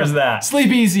 So there's that. Sleep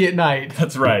easy at night.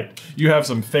 That's right. You have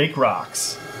some fake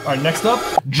rocks. All right, next up,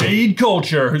 Jade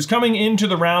Culture, who's coming into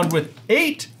the round with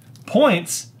 8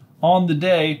 points on the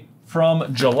day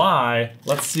from July.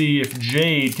 Let's see if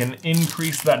Jade can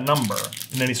increase that number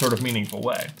in any sort of meaningful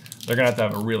way. They're gonna have to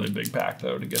have a really big pack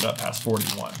though to get up past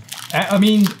 41. I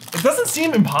mean, It doesn't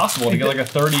seem impossible to get like a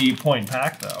 30-point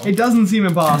pack though. it doesn't seem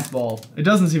impossible. It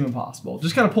doesn't seem impossible.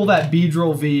 Just gotta pull that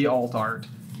Beedrill V alt art.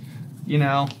 You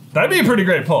know? That'd be a pretty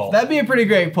great pull. That'd be a pretty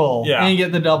great pull. Yeah. And you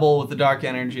get the double with the dark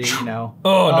energy, you know.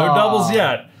 Oh, no doubles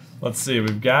yet. Let's see,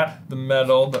 we've got the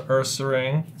metal, the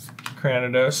Ursaring,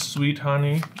 Cranidos, Sweet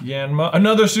Honey, Yanma,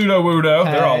 another Pseudo-Wudo.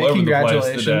 They're all over the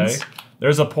place today.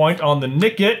 There's a point on the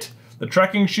Nickit, the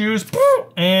Trekking Shoes,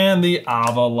 and the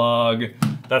Avalug.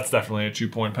 That's definitely a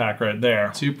 2-point pack right there.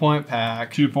 2-point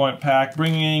pack. 2-point pack,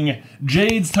 bringing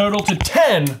Jade's total to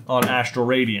 10 on Astral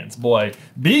Radiance. Boy,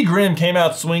 B Grim came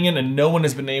out swinging and no one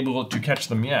has been able to catch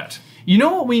them yet. You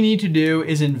know what we need to do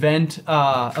is invent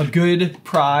a good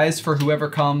prize for whoever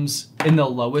comes in the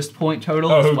lowest point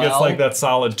total as well. Oh, who gets like that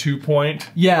solid 2-point?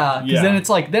 Yeah, because then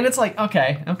it's like,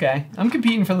 okay, I'm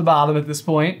competing for the bottom at this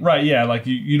point. Right, yeah, like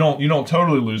you don't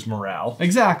totally lose morale.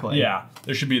 Exactly. Yeah,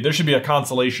 there should be a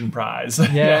consolation prize.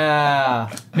 Yeah.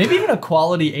 Maybe even a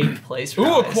quality 8th place prize.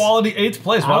 Ooh, a quality 8th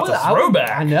place. Wow, that's a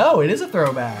throwback. I know, it is a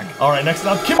throwback. All right, next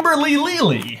up, Kimberly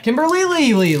Lely. Kimberly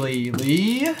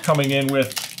Lee. Coming in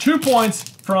with 2 points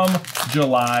from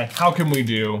July. How can we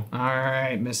do? All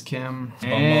right, Miss Kim.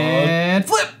 mug. And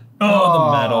flip. Oh,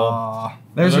 the metal.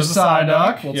 There's a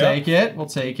Psyduck. We'll Yep. take it. We'll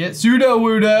take it.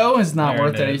 Pseudo-Wudo is not There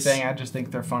worth it is. anything. I just think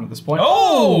they're fun at this point.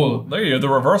 Oh, there you go. The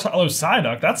reverse hollow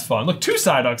Psyduck. That's fun. Look, 2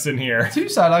 Psyducks in here. 2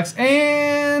 Psyducks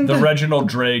and The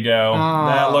Reginald Drago.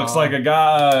 That looks like a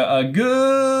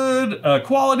good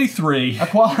quality 3. a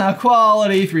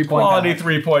quality 3-point Quality pack.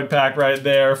 3-point pack right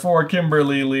there for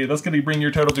Kimberly Lee. That's going to bring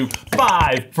your total to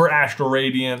 5 for Astral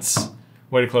Radiance.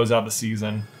 Way to close out the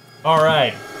season. All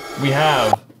right, we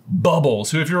have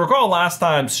Bubbles, who, if you recall last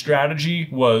time, strategy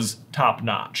was top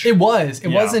notch. It was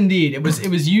Yeah. indeed. It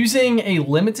was using a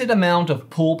limited amount of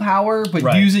pull power, but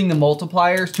Right. using the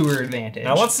multipliers to her advantage.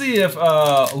 Now let's see if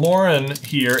Lauren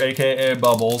here, AKA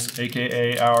Bubbles,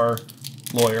 AKA our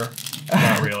lawyer,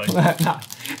 not really,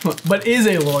 but is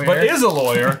a lawyer. but is a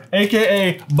lawyer,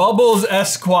 AKA Bubbles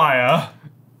Esquire,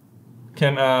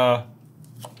 can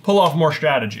pull off more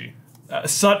strategy.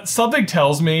 Something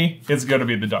tells me it's going to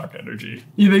be the dark energy.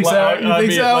 You think so? I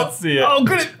mean, so? Let's see it. Oh,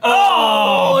 good.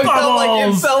 Oh, it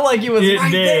Bubbles! felt like it was It right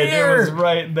did. there. It was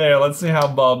right there. Let's see how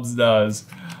Bubs does.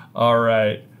 All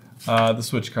right. The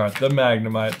switch card, the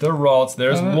Magnemite, the Ralts.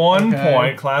 There's 1 okay.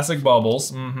 point. Classic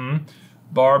Bubbles.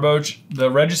 Barboach, the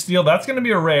Registeel. That's going to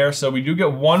be a rare, so we do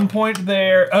get 1 point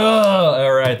there.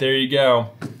 All right, there you go.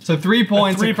 So 3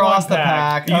 points across the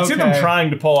pack. You can see them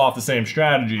trying to pull off the same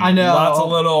strategy. I know. Lots of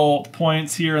little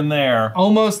points here and there.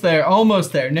 Almost there.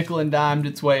 Almost there. Nickel and dimed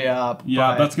its way up. Yeah,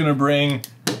 but that's going to bring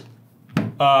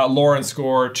Lauren's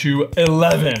score to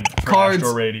 11 for Cards.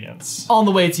 Astral Radiance. on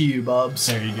the way to you, Bubs.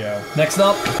 There you go. Next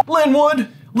up, Linwood.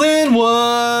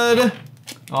 Linwood.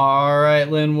 All right,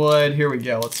 Linwood. Here we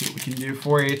go. Let's see what we can do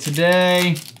for you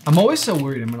today. I'm always so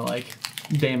worried I'm gonna like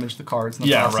damage the cards in the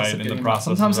Yeah, process right, of in the doing process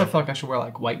that. Sometimes of I feel like I should wear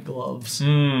like white gloves.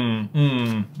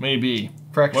 Maybe.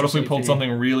 For extra What if we pulled safety.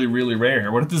 something really, really rare?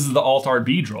 What if this is the Alt-Art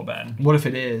Beedrill, Ben? What if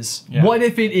it is? Yeah. What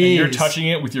if it is? And you're touching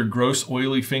it with your gross,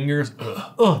 oily fingers.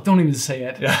 Ugh. Ugh, don't even say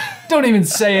it. Yeah. Don't even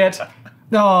say it.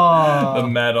 Oh. The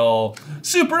metal.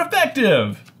 Super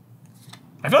effective.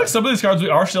 I feel like some of these cards we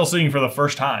are still seeing for the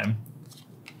first time.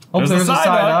 Oh, there's a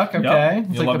Psyduck. Okay. Yep.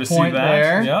 It's You'll like love the to point see that.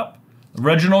 there. Yep.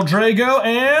 Reginald Drago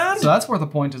and So that's worth a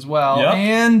point as well. Yep.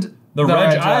 And the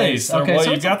Reg Ice. Okay, Well,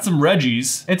 so you've got some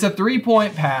Reggies. it's a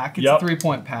 3-point pack. It's Yep. a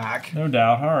 3-point pack. No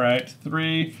doubt. All right.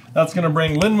 3. That's going to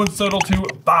bring Linwood's total to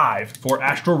 5 for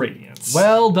Astral Radiance.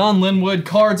 Well done, Linwood.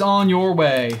 Cards on your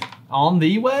way. On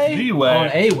the way? The way. On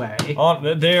a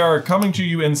way. They are coming to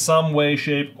you in some way,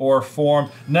 shape, or form.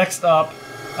 Next up,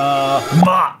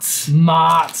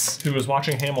 Mott's, who was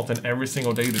watching Hamilton every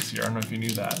single day this year. I don't know if you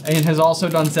knew that. And has also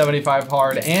done 75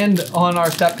 hard. And on our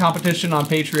step competition on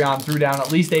Patreon, threw down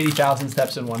at least 80,000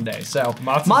 steps in one day. So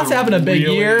Mott's Mott's having a big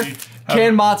year.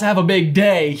 Can Mott's have a big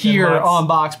day here Mott's- on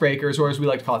Box Breakers, or as we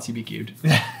like to call it, CBQ'd? We're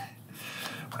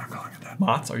not calling it that.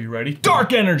 Mott's, are you ready?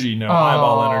 Dark Energy. No,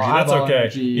 Eyeball Energy. That's Eyeball okay.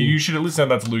 Energy. You should at least know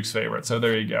that's Luke's favorite. So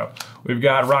there you go. We've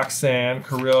got Roxanne,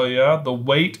 Corellia, the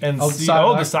Wait and See.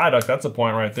 Oh, the Psyduck. That's a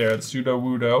point right there. The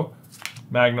Pseudo-Wudo,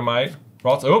 Magnemite.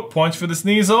 Oh, points for the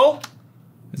Sneasel.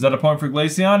 Is that a point for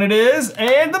Glaceon? It is.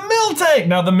 And the Miltank! Tank.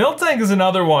 Now the Milk Tank is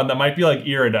another one that might be like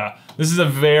Irida. This is a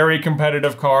very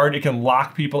competitive card. It can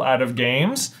lock people out of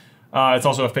games. It's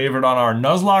also a favorite on our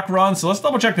Nuzlocke run. So let's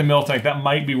double check the Milk Tank. That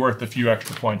might be worth a few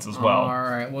extra points as well. All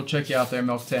right, we'll check you out there,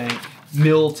 Milk Tank.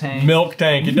 Milk Tank. Milk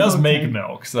Tank. It does make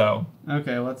milk, so.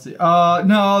 Okay, let's see.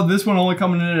 No, this one only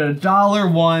coming in at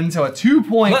 $1, so a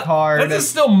 2-point card. That is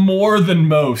still more than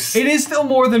most. It is still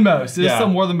more than most. It is still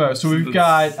more than most. So we've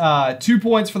got 2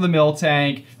 points for the Milk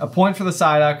Tank, a point for the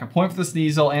Psyduck, a point for the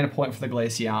Sneasel, and a point for the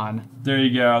Glaceon. There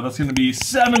you go. That's going to be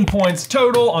 7 points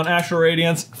total on Astral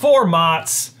Radiance for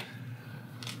Mott's.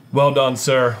 Well done,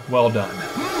 sir. Well done.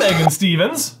 Megan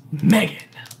Stevens. Megan.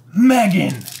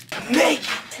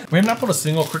 We have not put a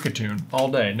single Cricketune all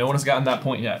day. No one has gotten that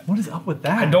point yet. What is up with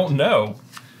that? I don't know.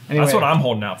 Anyway, that's what I'm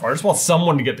holding out for. I just want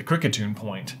someone to get the Cricketune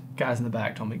point. Guys in the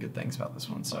back told me good things about this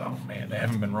one, so. Oh man, they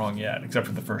haven't been wrong yet, except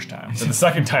for the first time. But the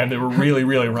second time, they were really,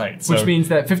 really right. So. Which means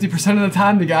that 50% of the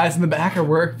time, the guys in the back are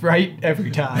right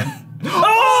every time.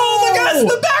 Oh, the guys in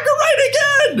the back are right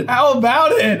again! How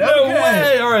about it? No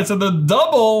way! All right, so the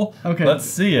double. Okay. Let's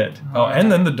see it. Oh,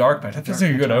 and then the dark patch. That feels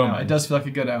like a good omen. It does feel like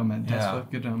a good omen. It does feel like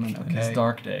a good omen. Okay. It's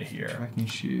dark day here. Trekking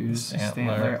shoes.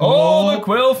 Antler. Oh, the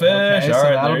Quillfish. Okay, all so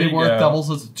right, that'll be worth doubles.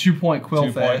 So it's a 2-point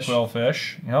Quillfish. 2-point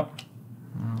Quillfish. Yep.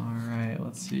 All right,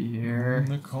 let's see here.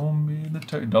 The Combi,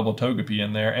 the double Togepi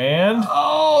in there, and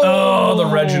oh, the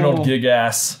Reginald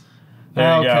Gigass.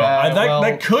 There you go.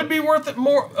 That could be worth it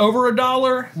more over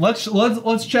 $1.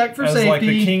 Let's check for safety. Like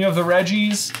the king of the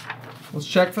Reggies. Let's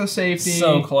check for safety.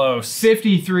 So close.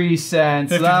 53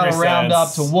 cents. That'll round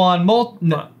up to 1.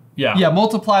 Yeah,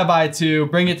 multiply by 2,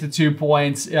 bring it to 2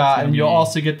 points, and you'll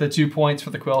also get the 2 points for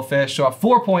the Quillfish, so a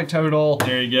 4-point total.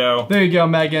 There you go. There you go,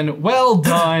 Megan. Well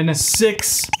done.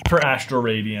 6 for Astral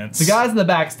Radiance. The guys in the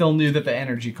back still knew that the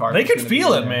energy card They could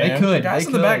feel it, man. They could. The guys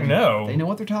in the back know. They know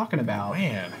what they're talking about.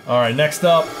 Man. All right, next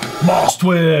up, Moss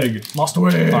Twig. Moss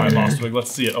Twig. All right, Moss Twig, let's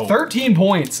see it. Oh. 13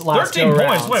 points last 13 go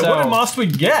points. Round, Wait, what did Moss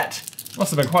Twig get? Must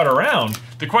have been quite a round.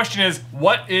 The question is,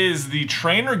 what is the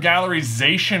Trainer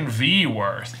Gallerization V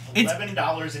worth?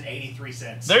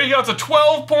 $11.83. There you go, it's a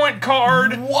 12-point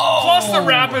card. Whoa! Plus the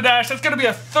Rapidash, that's gonna be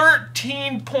a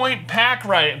 13-point pack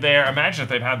right there. Imagine if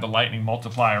they've had the lightning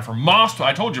multiplier for Moss Twig.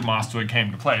 I told you Moss Twig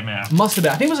came to play, man. Must have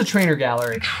been, I think it was a Trainer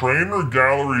Gallery. Trainer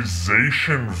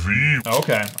Gallerization V.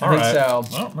 Okay, all right. So.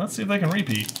 Well, let's see if they can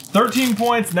repeat. 13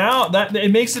 points now,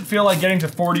 it makes it feel like getting to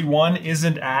 41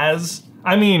 isn't as,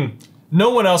 I mean,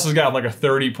 no one else has got like a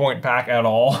 30-point pack at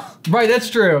all. Right, that's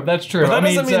true. That's true. But that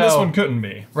doesn't mean this one couldn't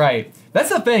be. Right. That's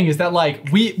the thing is that like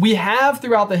we have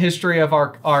throughout the history of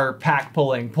our pack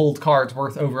pulled cards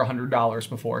worth over $100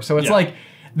 before. So it's like,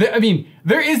 I mean,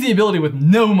 there is the ability with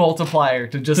no multiplier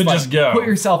to just go. Put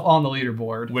yourself on the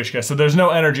leaderboard. Wishcash. So there's no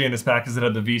energy in this pack because it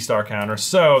had the V-Star counter.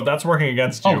 So that's working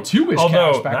against you. Oh, 2 Wishcash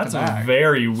Although back that's to back.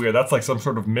 very weird. That's like some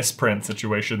sort of misprint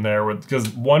situation there, because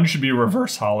one should be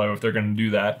reverse hollow if they're going to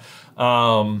do that.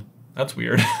 That's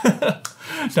weird.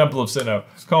 Temple of Sinnoh,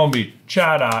 Combi,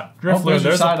 Chatot, Drifloon.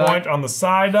 There's a point on the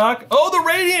Psyduck. Oh, the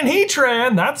Radiant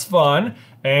Heatran. That's fun.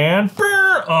 And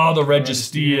the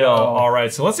Registeel. All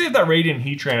right, so let's see if that Radiant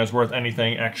Heatran is worth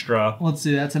anything extra. Let's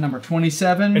see, that's a number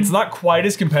 27. It's not quite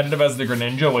as competitive as the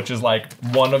Greninja, which is like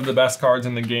one of the best cards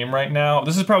in the game right now.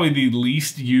 This is probably the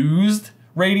least used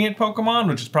Radiant Pokemon,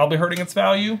 which is probably hurting its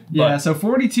value. Yeah, so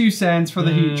 42 cents for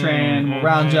the Heatran will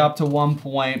round you up to 1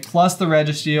 point, plus the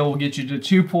Registeel will get you to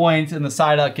 2 points, and the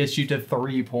Psyduck gets you to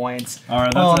 3 points. All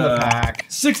right, that's on the pack.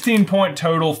 16-point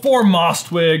total for Moss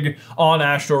Twig on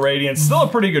Astral Radiance. Still a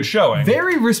pretty good showing.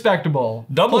 Very respectable.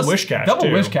 Double Wishcash. Double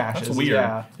too. Wishcash. That's weird.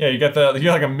 Yeah, you get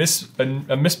like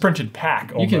a misprinted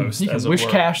pack almost. You can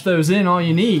Wishcash those in all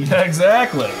you need.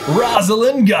 Exactly.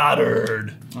 Rosalind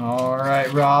Goddard. All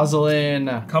right, Rosalind.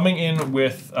 Coming in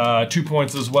with 2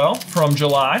 points as well from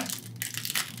July.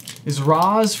 Is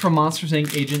Roz from Monsters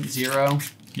Inc. Agent Zero?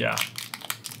 Yeah.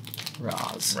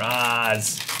 Roz.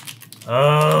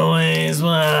 Always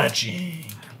watching.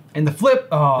 And the flip.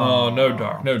 Oh, no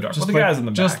dark. Well, the guys in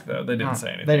the back though, they didn't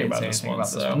say anything about this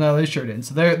one. No, they sure didn't.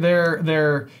 So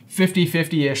their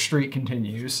 50-50-ish streak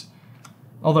continues.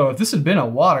 Although if this had been a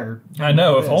water, I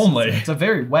know, if only. It's a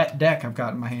very wet deck I've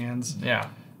got in my hands. Yeah.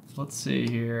 Let's see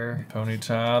here.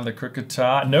 Ponyta, the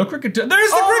Cricketune. No Cricketune.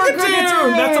 There's the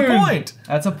Cricketune! That's a point.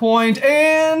 That's a point.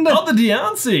 And oh, the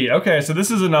Deontay. Okay, so this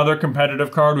is another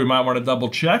competitive card we might want to double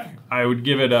check. I would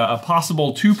give it a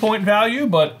possible 2-point value,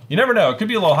 but you never know. It could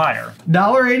be a little higher.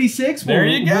 $1.86. There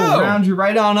you go. We'll round you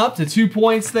right on up to 2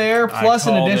 points there, plus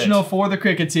an additional for the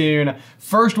Cricketune.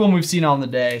 First one we've seen on the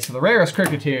day. So the rarest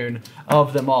Cricketune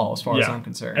of them all, as far as I'm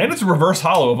concerned. And it's a reverse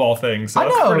hollow of all things. So I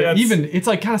know, it's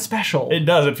like kind of special. It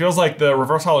does. It feels like the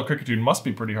reverse hollow Cricketune must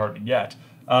be pretty hard to get.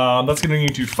 That's getting you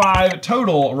to 5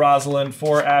 total, Rosalind,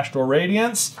 for Astral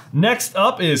Radiance. Next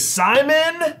up is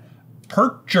Simon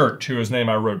Perchert, whose name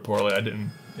I wrote poorly. I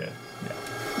didn't. Yeah.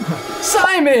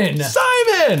 Simon!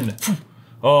 Simon!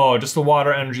 Oh, just the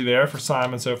water energy there for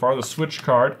Simon so far. The switch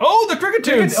card. Oh, the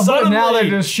Cricketune! Suddenly, now they're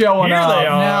just showing up. They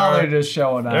are. Now they're just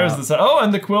showing up. There's the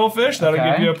and the Quillfish. That'll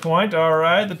give you a point. All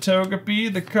right, the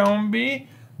Togepi, the Combee.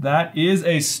 That is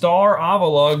a Star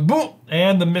Avalugg. Boom!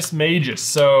 And the Miss Magus.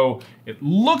 So it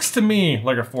looks to me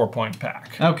like a 4-point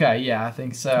pack. Okay, yeah, I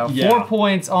think so. Yeah. 4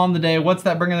 points on the day. What's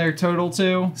that bringing their total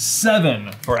to?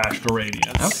 7 for Astral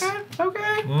Radiance.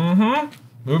 Okay. Mm-hmm.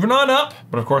 Moving on up,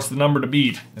 but of course the number to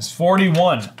beat is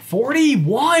 41.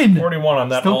 41! 41 on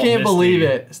that. Still can't believe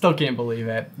it. Still can't believe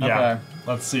it. Yeah. Okay.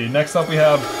 Let's see. Next up we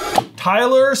have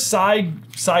Tyler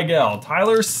Seigel.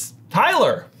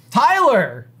 Tyler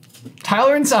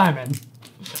and Simon.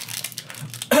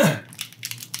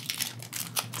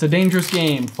 It's a dangerous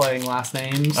game playing last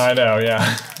names. I know,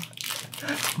 yeah.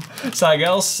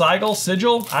 Sigel,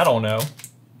 Sigil, I don't know.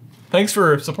 Thanks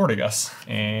for supporting us.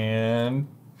 And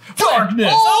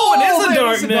darkness. Oh, it is a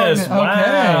darkness.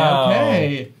 Wow.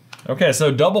 Okay. Okay,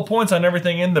 so double points on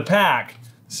everything in the pack.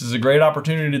 This is a great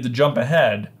opportunity to jump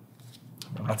ahead.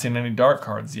 I'm not seeing any dark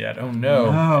cards yet. Oh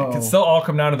no. It can still all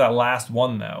come down to that last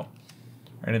one though.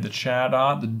 Right, the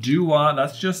Chatot, the Duat,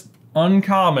 that's just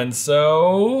uncommon,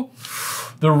 so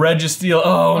the Registeel.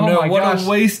 Oh no, what a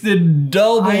wasted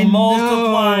double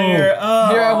multiplier. Oh.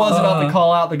 Here I was about to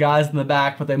call out the guys in the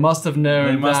back, but they must have known.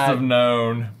 They must have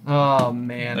known. Oh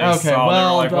man. They okay, saw,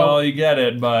 well, like, well, you get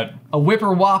it, but a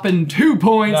whipper-whopping 2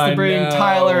 points to bring know.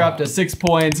 Tyler up to 6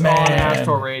 points Man. on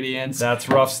Astral Radiance. That's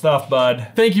rough stuff, bud.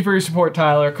 Thank you for your support,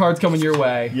 Tyler. Cards coming your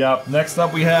way. Yep. Next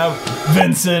up, we have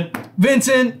Vincent.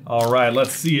 All right,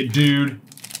 let's see it, dude.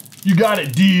 You got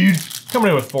it, dude. Coming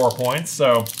in with 4 points,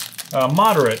 so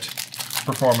moderate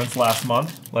performance last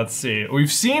month. Let's see.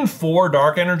 We've seen 4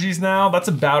 dark energies now. That's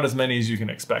about as many as you can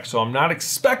expect, so I'm not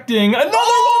expecting another one,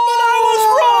 but I was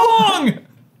wrong!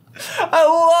 I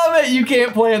love it. You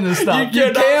can't plan this stuff.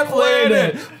 You can't plan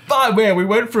it. 5, man, we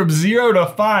went from 0 to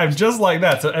 5 just like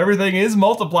that. So everything is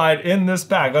multiplied in this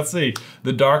pack. Let's see.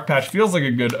 The dark patch feels like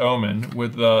a good omen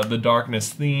with the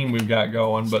darkness theme we've got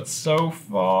going, but so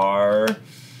far,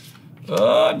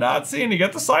 not seeing. You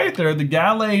get the Scyther. The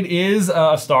Gallade is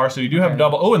a star, so you do have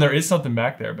double. Oh, and there is something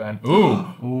back there, Ben. Ooh.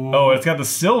 Oh, it's got the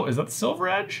silver. Is that the Silver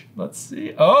Edge? Let's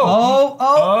see. Oh,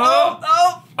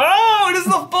 it is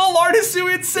the full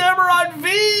Artisuian Samurai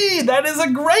V! That is a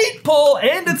great pull,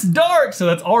 and it's dark, so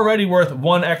that's already worth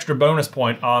 1 extra bonus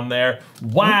point on there.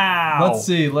 Wow! Let's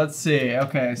see.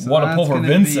 Okay, so what a pull for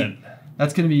Vincent.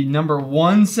 That's gonna be number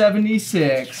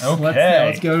 176. Okay.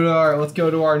 Let's go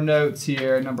to our notes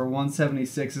here. Number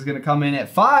 176 is gonna come in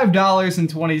at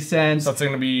 $5.20. That's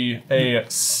gonna be a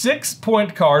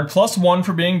 6-point card, plus 1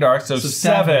 for being dark, so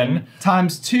 7.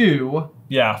 Times 2.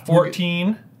 Yeah,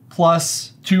 14.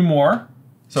 Plus 2 more.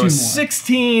 So 2 a more.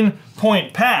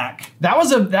 16-point pack. That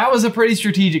was a pretty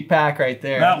strategic pack right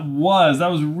there. That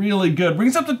was really good.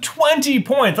 Brings up to 20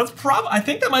 points. That's I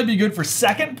think that might be good for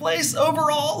 2nd place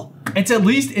overall. It's at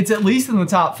least in the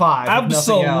top 5.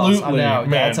 Absolutely, I know. man.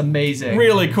 Yeah, it's amazing.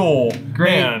 Really cool.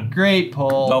 Great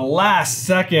pull. The last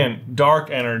second dark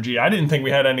energy. I didn't think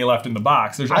we had any left in the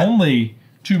box. There's only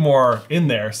 2 more in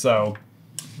there, so.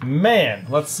 Man,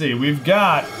 let's see. We've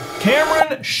got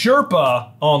Cameron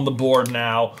Sherpa on the board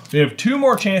now. We have 2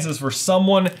 more chances for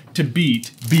someone to beat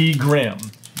B Grim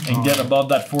and get above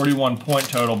that 41-point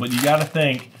total, but you gotta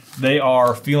think they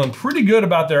are feeling pretty good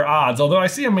about their odds. Although I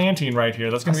see a Mantine right here.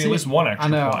 That's gonna be at least 1 extra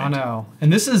point. I know.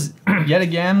 And this is, yet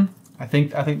again, I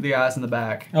think the guys in the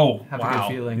back have a good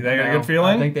feeling. They got a good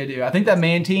feeling? I think they do. I think that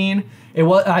Mantine, they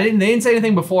didn't say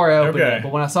anything before I opened Okay. it,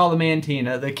 but when I saw the Mantine,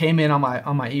 they came in on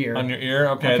my ear. On your ear?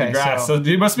 Okay, the grass. So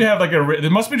they must have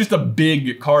there must be just a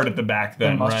big card at the back then,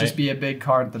 There must right? just be a big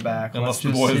card at the back. Unless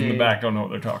the boys in the back don't know what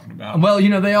they're talking about. Well,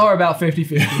 they are about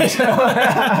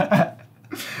 50-50.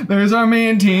 There's our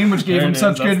Mantine, which gave him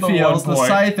such good feels. The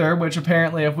Scyther, which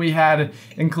apparently if we had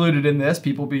included in this,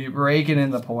 people would be raking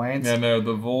in the points. Yeah, no,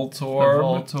 the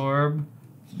Voltorb.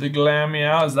 The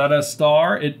Glameow, is that a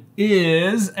star? It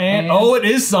is, and oh, it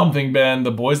is something, Ben.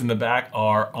 The boys in the back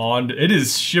are on. It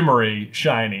is shimmery,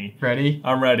 shiny. Ready?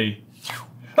 I'm ready.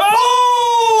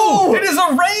 Oh! Oh, it is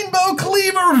a Rainbow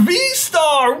Cleaver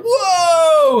V-Star.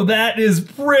 Whoa, that is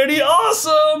pretty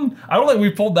awesome. I don't think we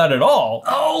pulled that at all.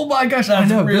 Oh my gosh,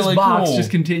 That's I know, really this box cool.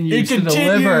 just continues It to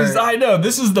deliver. I know,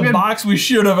 this is the box we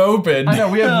should have opened. I know,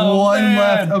 we have one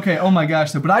left. Okay, oh my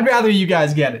gosh, but I'd rather you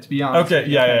guys get it, to be honest. Okay,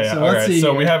 yeah. So All let's right, see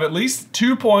so here. we have at least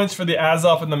 2 points for the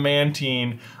Azelf and the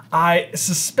Mantine. I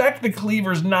suspect the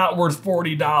Cleaver's not worth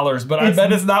 $40, but I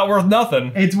bet it's not worth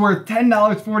nothing. It's worth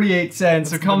 $10.48,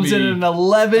 so it comes in at an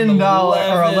 $11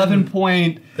 or 11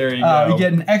 point. There you go. You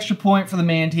get an extra point for the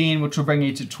Mantine, which will bring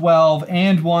you to 12,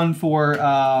 and one for,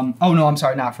 oh no, I'm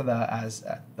sorry, not for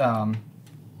the,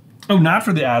 Oh, not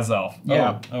for the Azelf.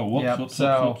 Yeah. Oh, whoops, Yep, whoops.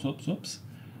 so-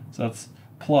 So that's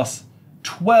plus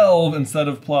 12 instead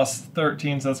of plus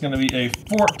 13, so that's gonna be a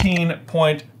 14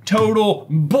 point total.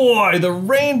 Boy, the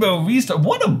Rainbow V-Star,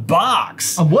 what a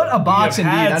box! What a box we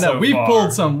indeed. have had I know, so we far.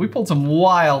 pulled some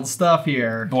wild stuff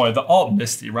here. Boy, the alt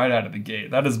Misty right out of the gate.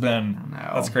 That has been,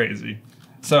 know. that's crazy.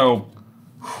 So,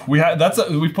 we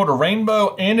put a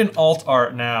rainbow and an alt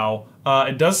art now.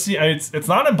 It does see, it's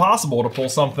not impossible to pull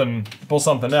something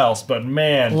else, but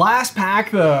man. Last pack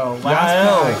though,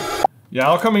 last pack.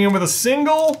 Yael coming in with a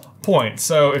single point.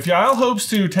 So if Yael hopes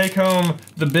to take home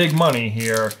the big money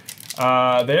here,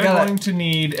 they're going to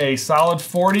need a solid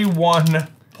 41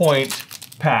 point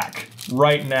pack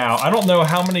right now. I don't know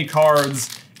how many cards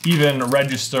even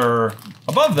register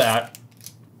above that.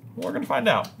 We're gonna find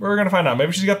out.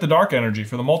 Maybe she's got the dark energy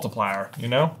for the multiplier, you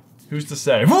know? Who's to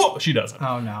say? Whoa, she doesn't.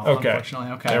 Oh no, Okay.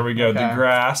 unfortunately, okay. There we go, okay. the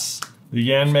grass, the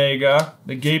Yanmega,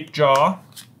 the Gape Jaw.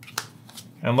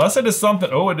 Unless it is something,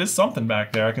 oh, it is something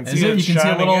back there. I can see it You can see a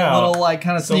shining little out. like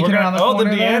kind of sneaking around the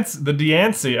corner there? The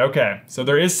Diancie, okay. So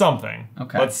there is something.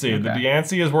 Okay, Let's see, the okay.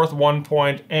 Diancie is worth 1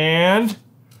 point, and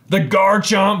the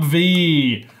Garchomp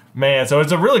V. Man, so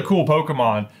it's a really cool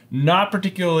Pokemon. Not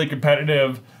particularly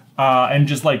competitive, and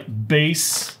just like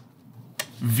base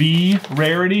V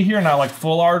rarity here, not like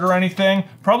full art or anything.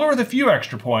 Probably worth a few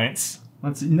extra points.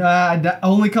 Let's see. Nah, that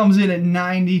only comes in at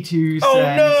 92 cents. Oh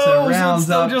no! So rounds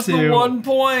so up it's to just the 1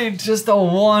 point. Just a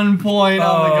 1 point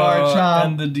on the Garchomp.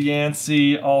 And the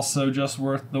Diancie also just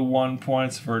worth the 1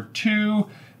 points for 2.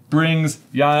 Brings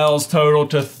Yael's total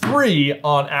to 3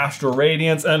 on Astral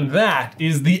Radiance, and that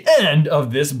is the end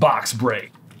of this box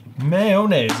break.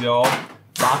 Mayonnaise, y'all.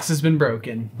 Box has been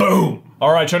broken. Boom!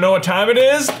 All right, y'all know what time it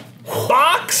is?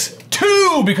 Box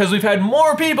 2, because we've had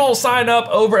more people sign up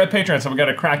over at Patreon, so we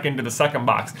gotta crack into the second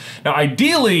box. Now,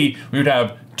 ideally, we would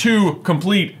have 2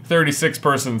 complete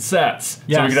 36-person sets. So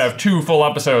we Yes. could have 2 full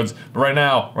episodes, but right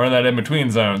now, we're in that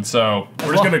in-between zone, so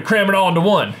we're just gonna cram it all into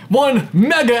one. One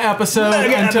mega episode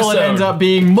until it ends up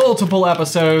being multiple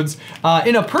episodes.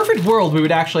 In a perfect world, we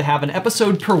would actually have an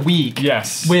episode per week.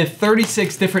 Yes. With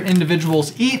 36 different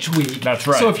individuals each week. That's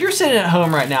right. So if you're sitting at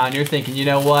home right now and you're thinking, you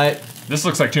know what? This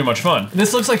looks like too much fun.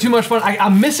 This looks like too much fun.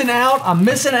 I'm missing out,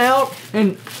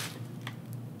 and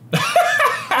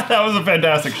That was a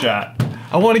fantastic shot.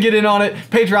 I want to get in on it.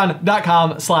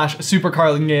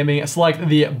 Patreon.com/SuperCarlinGaming. Select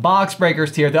the Box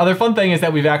Breakers tier. The other fun thing is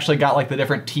that we've actually got like the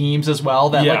different teams as well.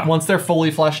 That like once they're fully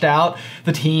fleshed out,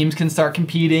 the teams can start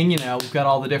competing. You know, we've got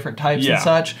all the different types and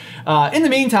such. In the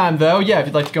meantime, though, yeah, if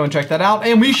you'd like to go and check that out,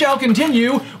 and we shall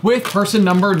continue with person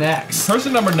number next.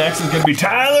 Person number next is gonna be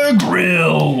Tyler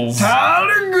Grills.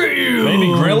 Tyler Grills. Maybe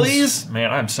Grillies?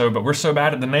 Man, we're so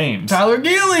bad at the names. Tyler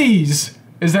Gillies.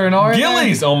 Is there an R in there?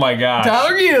 Gillies, oh my gosh.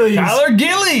 Tyler Gillies. Tyler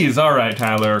Gillies. All right,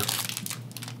 Tyler.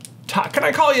 Can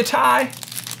I call you Ty?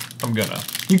 I'm gonna.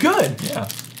 You could. Yeah.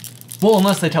 Well,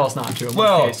 unless they tell us not to. In which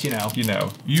case, you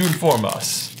know. You inform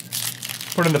us.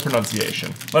 Put in the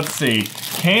pronunciation. Let's see.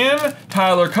 Can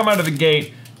Tyler come out of the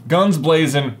gate, guns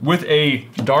blazing, with a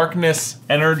darkness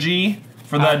energy?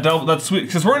 For that double, that's sweet,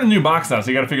 because we're in a new box now,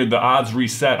 so you gotta figure the odds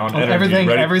reset on energy.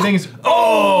 Everything's.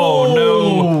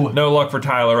 Oh, no luck for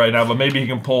Tyler right now, but maybe he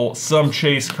can pull some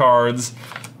chase cards.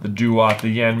 The Duat,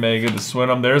 the Yanmega, the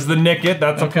Swin'em. There's the Nickit,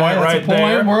 that's a point right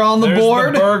there. We're on the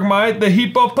board. There's the Bergmite, the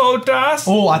Hippopotas.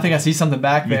 Oh, I think I see something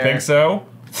back there. You think so?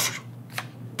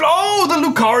 Oh, the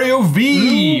Lucario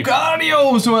V.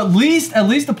 Lucario. So at least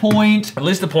a point. At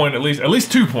least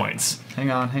 2 points.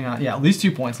 Hang on. Yeah, at least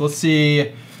 2 points. Let's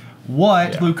see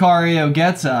what Lucario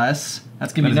gets us.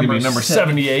 That's gonna be number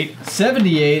 78.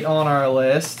 78 on our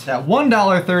list at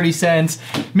 $1.30,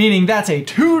 meaning that's a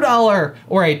 $2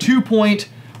 or a 2 point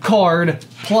card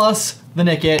plus the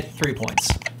Nickit, 3 points.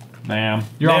 Bam.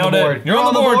 You're on the board. You're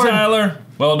on the board, Tyler.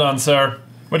 Well done, sir.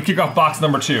 Way to kick off box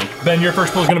number 2. Ben, your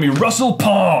first pull is gonna be Russell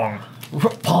Pong.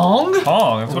 Pong?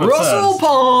 Pong, that's what it says. Russell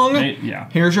Pong. Yeah.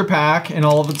 Here's your pack in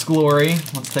all of its glory.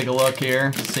 Let's take a look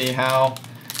here. See how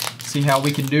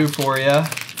we can do for you.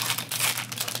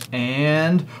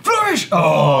 And Push!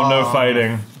 Oh, no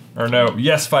fighting. Or no,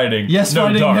 yes fighting. Yes, no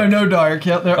fighting. dark. No dark.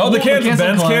 Yep, Oh,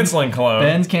 Ben's canceling cologne.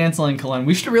 Ben's canceling cologne.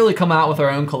 We should really come out with our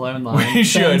own cologne line. We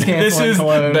should. This is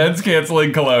cologne. Ben's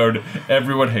canceling cologne.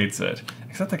 Everyone hates it.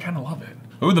 Except they kind of love it.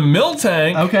 Ooh, the mill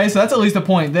tank. Okay, so that's at least a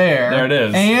point there. There it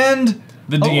is. And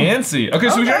the Diancie. Okay,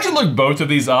 so we should actually look both of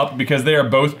these up because they are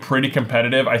both pretty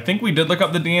competitive. I think we did look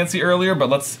up the Diancie earlier, but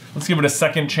let's give it a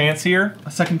second chance here.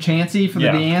 A second chancey for the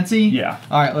Diancie? Yeah.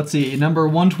 All right, let's see. Number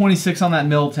 126 on that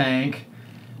mill tank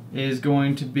is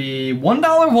going to be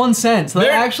 $1.01. So they're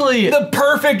actually the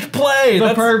perfect play.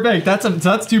 Perfect. So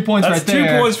that's 2 points right there.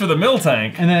 That's 2 points for the mill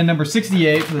tank. And then number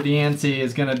 68 for the Diancie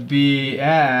is going to be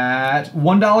at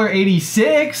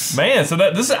 $1.86. Man, so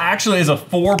this actually is a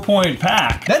 4-point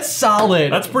pack. That's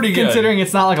solid. That's pretty good. Considering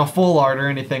it's not like a full art or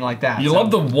anything like that. You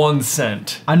love the 1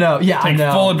 cent. I know. Yeah, Take I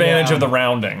know. full advantage of the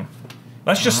rounding.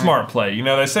 That's just smart play. You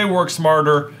know, they say work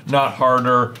smarter, not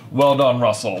harder. Well done,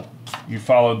 Russell. You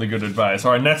followed the good advice.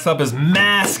 All right, next up is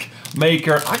Mask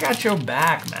Maker. I got your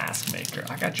back, Mask Maker.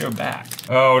 I got your back.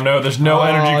 Oh no, there's no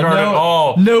energy card at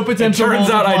all. No potential. It turns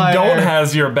out I don't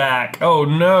has your back. Oh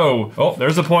no. Oh,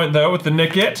 there's a point though with the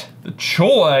Nickit, the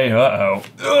Choi,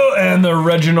 and the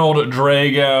Reginald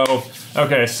Drago.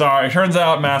 Okay, sorry. Turns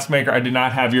out, Mask Maker, I did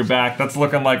not have your back. That's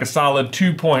looking like a solid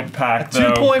 2-point pack, though.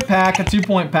 A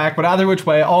 2-point pack, but either which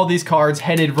way, all these cards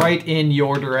headed right in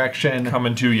your direction.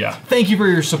 Coming to ya. Thank you for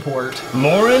your support.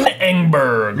 Lauren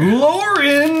Engberg.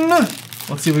 Lauren!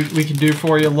 Let's see what we can do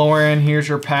for you, Lauren. Here's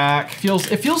your pack.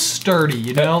 It feels sturdy,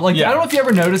 you know? Like, I don't know if you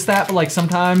ever noticed that, but like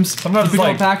sometimes you pick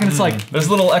up a pack and it's like... There's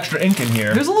a little extra ink in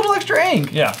here. There's a little extra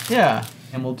ink. Yeah. Yeah.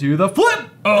 And we'll do the flip.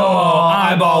 Oh,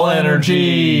 eyeball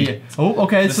energy. Oh,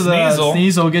 okay, so the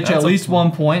sneeze will get you at least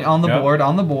 1 point on the board,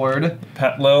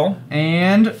 Pet Lil.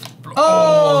 And, the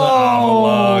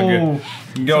Avalug.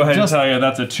 Go ahead and tell you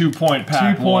that's a 2-point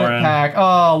pack, 2-point Lauren. pack.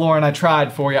 Oh, Lauren, I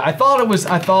tried for you. I thought it was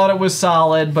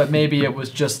solid, but maybe it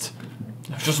was just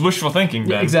wishful thinking,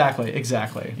 Ben. Exactly.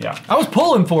 Yeah. I was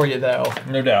pulling for you, though.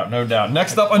 No doubt.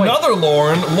 Next up, another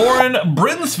Lauren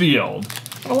Brinsfield.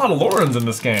 A lot of Laurens in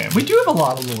this game. We do have a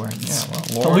lot of Laurens. Yeah, well,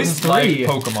 Laurens at least 3. like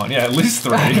Pokemon. Yeah, at least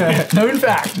 3. Known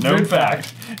fact. Known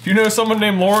fact. If you know someone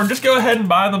named Lauren, just go ahead and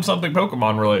buy them something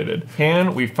Pokemon related.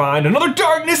 Can we find another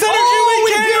Darkness Energy? Oh,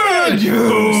 we did!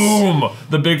 Yes. Boom!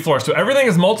 The big floor. So everything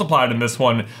is multiplied in this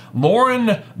one.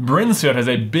 Lauren Brinsfield has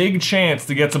a big chance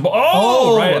to get some.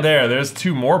 Oh, right there. There's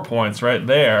 2 more points right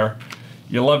there.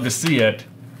 You love to see it.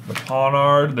 The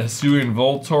Ponard, the Hisuian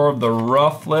Voltorb, the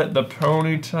Rufflet, the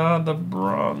Ponyta, the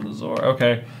Bronzor.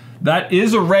 Okay, that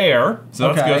is a rare,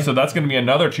 so that's good. So that's going to be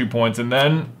another 2 points, and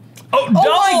then Dolly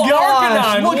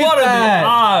Arcanine. What are the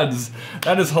odds?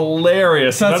 That is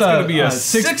hilarious. So that's going to be a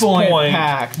 6-point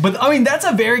pack. But I mean, that's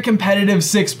a very competitive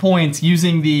 6 points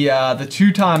using the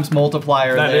 2 times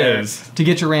multiplier to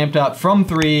get you ramped up from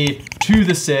 3 to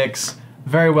the 6.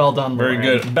 Very well done, Lauren.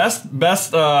 Very good. Best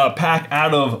pack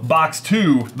out of box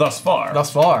 2 thus far.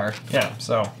 Yeah.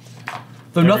 So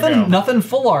nothing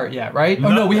full art yet, right?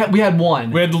 Oh no, we had one.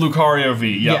 We had the Lucario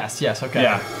V. Yep. Yes. Okay.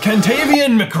 Yeah.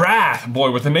 Cantavian McGrath. Boy,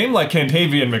 with a name like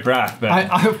Cantavian McGrath, they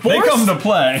come to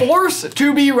play. Force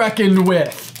to be reckoned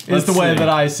with is the way that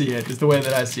I see it.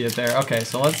 There. Okay.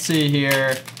 So let's see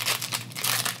here.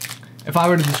 If I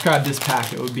were to describe this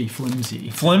pack, it would be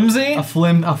flimsy. Flimsy? A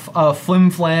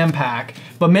flim-flam pack.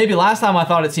 But maybe last time I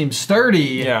thought it seemed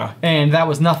sturdy, and that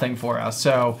was nothing for us.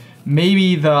 So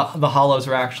maybe the hollows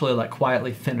are actually like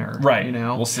quietly thinner. Right. You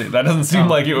know? We'll see. That doesn't seem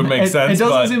like it would make sense. It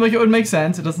doesn't seem like it would make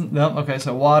sense. It doesn't. No. Okay.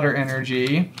 So water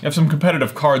energy. You have some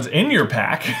competitive cards in your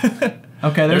pack.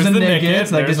 Okay. There's a Nickit.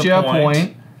 So that gets you a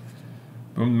point.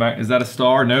 Boom, is that a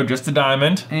star? No, just a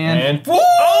diamond. And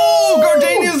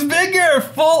Gardenia's Vigor!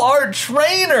 Full art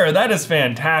trainer! That is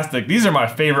fantastic. These are my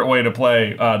favorite way to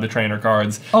play the trainer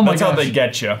cards. Oh my gosh. That's how they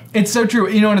get you. It's so true.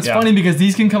 You know, and it's funny because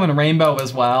these can come in rainbow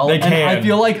as well. They can. And I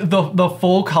feel like the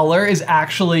full color is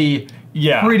actually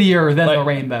prettier than the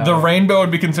rainbow. The rainbow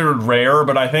would be considered rare,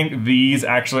 but I think these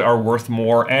actually are worth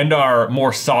more and are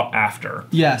more sought after.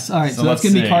 Yes, all right, so that's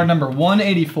going to be card number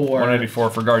 184. 184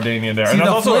 for Gardenia there. And that's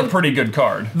also a pretty good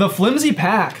card. The flimsy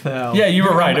pack, though. Yeah, you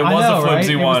were right. It was a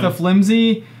flimsy one. It was the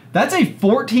flimsy. That's a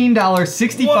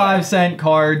 $14.65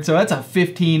 card, so that's a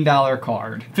 $15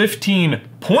 card.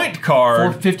 15-point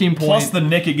card. 15 points. Plus the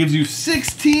Nick, it gives you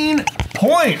 16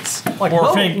 points. Like,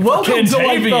 welcome to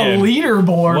like the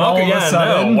leaderboard all of a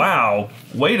sudden. Wow.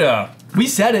 Way to... We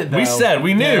said it, though.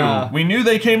 We knew. Yeah. We knew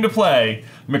they came to play.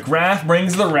 McGrath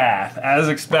brings the wrath, as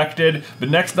expected. But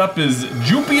next up is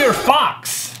Jupiter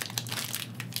Fox.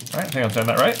 Right, I think I'm saying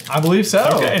that right. I believe so.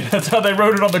 Okay, that's how they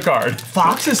wrote it on the card.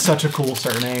 Fox is such a cool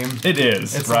surname. It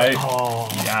is, it's right?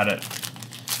 Like, You got it.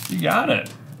 You got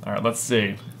it. All right, let's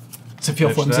see. Does it feel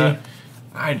Pitch flimsy? that.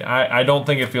 I don't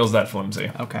think it feels that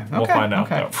flimsy. Okay. We'll Okay, find out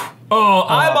okay. though. Oh,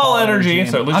 eyeball energy.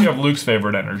 energy. So at least I'm- you have Luke's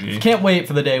favorite energy. Can't wait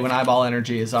for the day when eyeball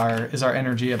energy is our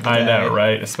energy of the day. I know,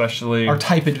 right? Especially Our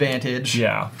type advantage.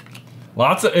 yeah.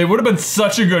 Lots of. It would have been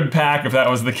such a good pack if that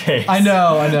was the case. I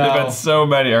know. There've been so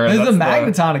many. All right, There's a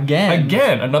that's Magneton again.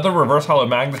 Again, another reverse holo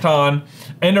Magneton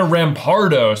and a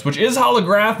Rampardos, which is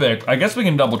holographic. I guess we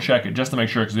can double check it just to make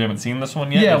sure because we haven't seen this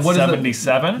one yet. Yeah, It's what is it?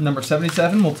 77? Number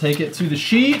 77, we'll take it to the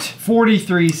sheet.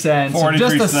 43 cents. 43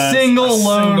 Just a cents. single A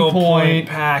lone single point.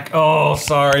 pack. Oh,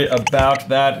 sorry about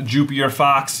that, Jupiter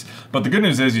Fox. But the good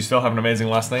news is you still have an amazing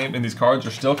last name, and these cards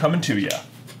are still coming to you.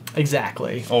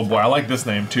 Exactly. Oh boy, I like this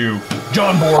name too.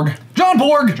 John Borg. John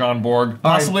Borg! John Borg.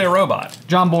 Possibly a robot.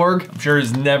 John Borg. I'm sure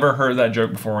he's never heard that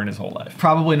joke before in his whole life.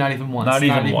 Probably not even once. Not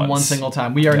even once. one single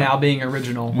time. We are now being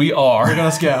original. We are. Look at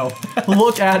us go.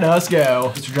 Look at us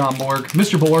go. Mr. John Borg.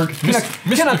 Mr. Borg.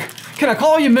 Can I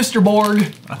call you Mr. Borg?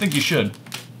 I think you should.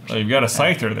 Oh, you've got a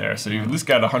Scyther there, so you've at least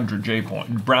got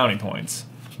 100 brownie points.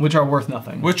 Which are worth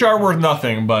nothing. Which are worth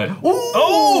nothing, but...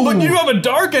 Oh, but you have a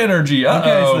dark energy! Uh-oh.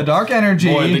 Okay, so the dark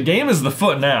energy. Boy, the game is the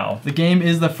foot now. The game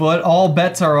is the foot. All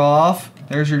bets are off.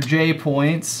 There's your J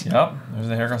points. Yep, there's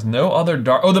the haircross. No other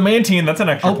dark... Oh, the Mantine, that's an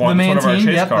extra Oh, point. the It's one of our Mantine.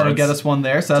 chase Yep, that'll cards. get us one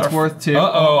there, so that's worth 2.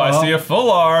 Uh-oh, I see a full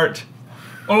art.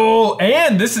 Oh,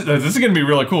 and this is gonna be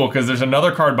really cool because there's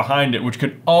another card behind it which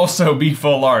could also be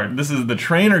full art. This is the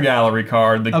Trainer Gallery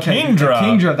card, the Kingdra. The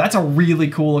Kingdra. That's a really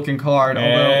cool looking card.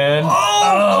 And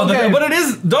okay. but it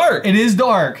is dark. It is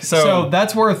dark. So- So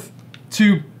that's worth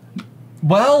 2.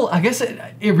 Well, I guess it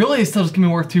really is still just gonna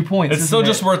be worth 2 points. It's still isn't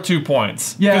just it? worth 2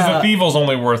 points. Yeah. Because the Thievel's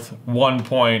only worth 1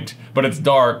 point, but it's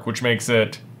dark, which makes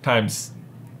it times.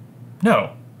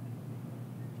 No.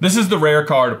 This is the rare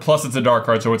card, plus it's a dark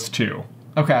card, so it's 2.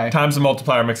 Okay. Times the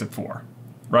multiplier makes it 4.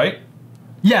 Right?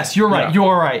 Yes, you're right. Yeah.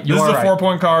 You're right. This You're is a right.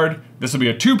 4-point card. This will be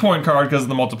a 2-point card because of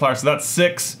the multiplier, so that's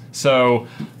 6. So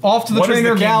Off to the what is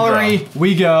Trainer the Gallery Kingdra?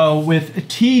 we go with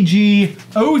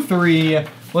TG03.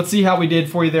 Let's see how we did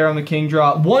for you there on the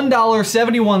Kingdra.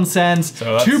 $1.71. So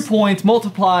that's- 2 points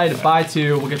multiplied by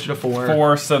 2 will get you to 4.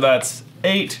 4, so that's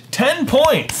 8, 10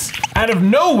 points out of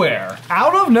nowhere.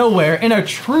 Out of nowhere in a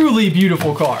truly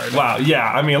beautiful card. Wow,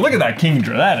 yeah, I mean, look at that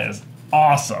Kingdra. That is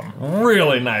awesome.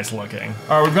 Really nice looking.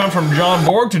 All right, we've gone from John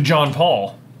Borg to John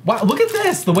Paul. Wow, look at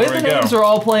this. The way There the we go. names are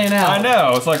all playing out. I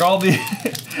know, it's like all the...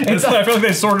 I feel like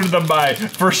they sorted them by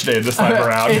first name this time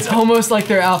around. It's almost like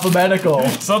they're alphabetical.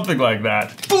 Something like that.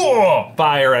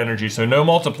 Fire energy, so no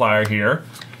multiplier here.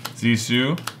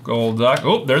 Zissou, Golduck.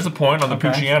 Oh, there's a point on the Okay.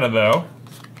 Poochyena though.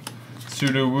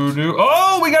 Sudowoodo.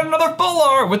 Oh, we got another full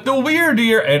art with the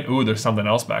Weirdeer. And ooh, there's something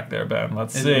else back there, Ben.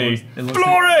 Let's see. it looks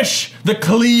Flourish! The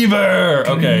Cleaver!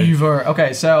 Okay. Cleaver.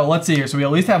 Okay, so let's see here. So we at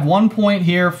least have 1 point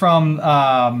here from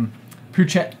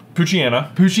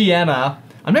Poochyena.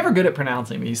 I'm never good at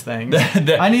pronouncing these things.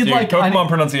 I need Dude, like Pokemon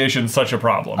pronunciation is such a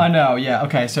problem. I know, yeah.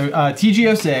 Okay, so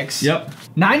TG06. Yep.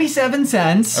 97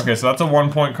 cents. Okay, so that's a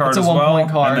 1-point card That's as a well.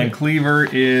 1-point card. And then Cleaver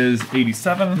is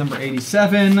 87. Number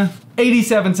 87.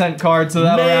 87-cent card, so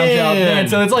that'll round you out. Man,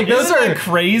 so it's like those Isn't are that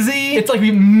crazy. It's like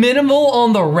minimal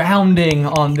on the rounding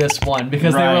on this one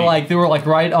because Right. they were like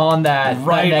right on that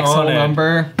next on whole it.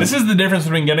 number. This is the difference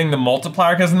between getting the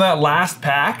multiplier, because in that last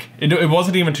pack, it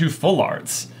wasn't even 2 full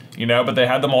arts, you know, but they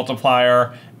had the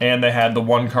multiplier and they had the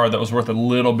 1 card that was worth a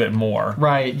little bit more.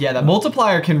 Right, yeah, that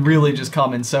multiplier can really just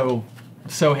come in so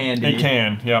handy. It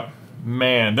can, yep.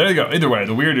 Man, there you go. Either way,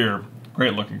 the Weirdeer,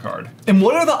 great looking card. And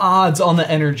what are the odds on the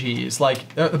energies? Like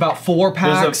about 4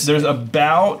 packs? There's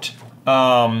about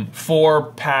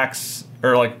 4 packs,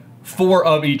 or like 4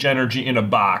 of each energy in a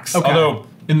box. Okay. Although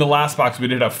in the last box we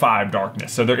did have 5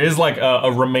 darkness, so there is like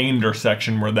a remainder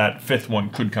section where that 5th one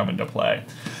could come into play.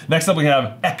 Next up we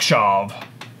have Ekshov.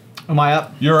 Am I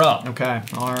up? You're up. Okay,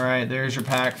 all right, there's your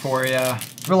pack for you.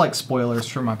 They're like spoilers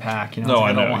for my pack, you know. No, so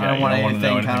I know, I don't yeah, want you don't wanna know anything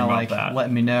anything kind of about like that.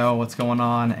 letting me know what's going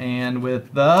on. And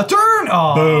with the turn,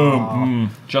 oh,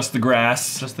 Boom. Just the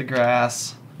grass. just the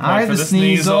grass. All Right right, for the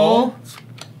the Sneasel.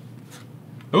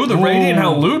 Ooh, the Radiant Ooh.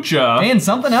 Hawlucha. And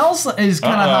something else is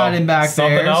kind of Uh-oh. hiding back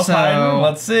Something there. else so hiding?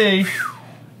 Let's see.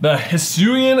 The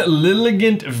Hisuian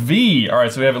Lilligant V. All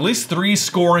right, so we have at least 3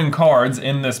 scoring cards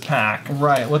in this pack.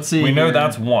 right, let's see. We know here.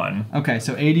 that's 1. Okay,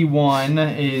 so 81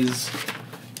 is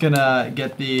gonna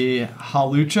get the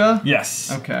Hawlucha.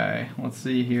 Yes. Okay, let's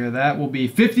see here. That will be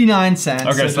 59 cents.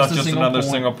 Okay, so that's a just single another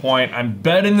point. single point. I'm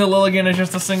betting the Lilligant is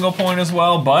just a single point as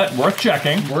well, but worth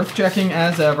checking. Worth checking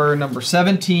as ever. Number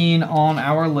 17 on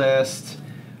our list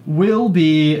will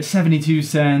be 72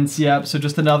 cents. Yep, so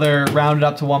just another rounded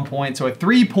up to 1 point. So a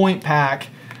 3-point pack.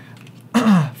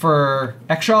 for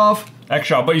Ekshov.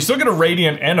 Extra, but you still get a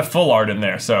Radiant and a full art in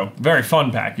there, so very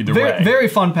fun pack either way. Very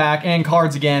fun pack, and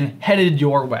cards again headed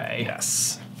your way.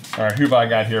 Yes. All right, who have I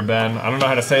got here, Ben? I don't know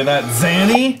how to say that.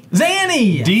 Zanny?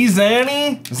 Zanny!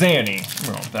 D-Zanny? Zanny.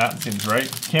 Well, that seems right.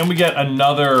 Can we get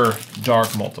another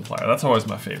dark multiplier? That's always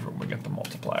my favorite when we get the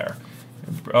multiplier.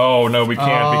 Oh, no, we can't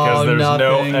because there's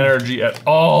no energy at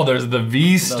all. There's the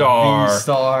V-Star. The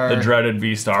V-Star. The dreaded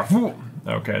V-Star.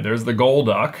 Okay, there's the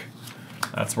Golduck.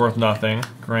 That's worth nothing.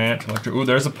 Grant, ooh,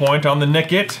 there's a point on the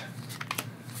Nickit.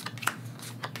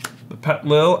 The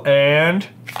Petlil, and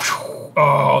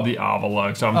oh, the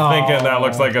Avalugg. So I'm thinking that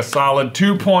looks like a solid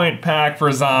 2-point pack for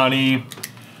Zani.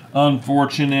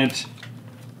 Unfortunate,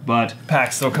 but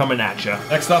pack's still coming at you.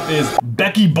 Next up is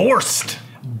Becky Borst.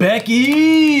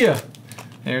 Becky!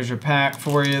 There's your pack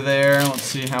for you there. Let's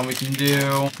see how we can do.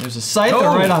 There's a Scyther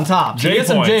right on top. J points.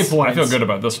 Some J points. I feel good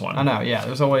about this one. I know, yeah,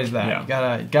 there's always that.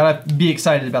 Yeah. You gotta be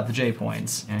excited about the J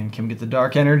points. And can we get the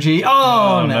Dark Energy?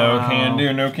 Oh, no. No can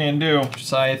do, no can do.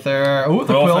 Scyther. Ooh,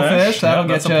 the Quillfish. Quillfish. That'll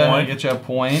Yep, get you a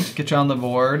point. Get you on the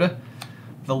board.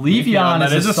 The Leafeon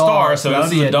is a star, so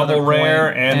this is a double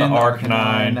rare, and the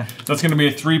Arcanine. That's gonna be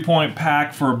a 3-point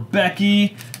pack for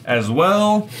Becky as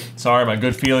well. Sorry, my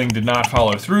good feeling did not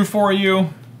follow through for you.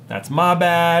 That's my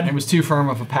bad. It was too firm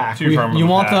of a pack. You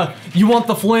want the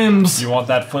flims. You want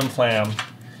that flim flam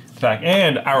pack.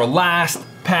 And our last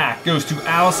pack goes to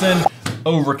Allison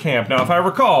Overcamp. Now, if I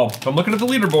recall, if I'm looking at the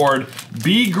leaderboard,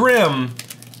 B Grim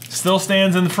still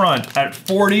stands in front at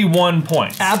 41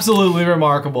 points. Absolutely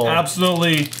remarkable.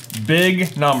 Absolutely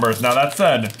big numbers. Now, that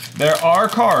said, there are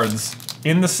cards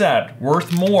in the set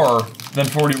worth more than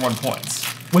 41 points.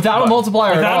 Without a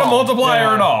multiplier at all. Without a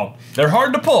multiplier at all. They're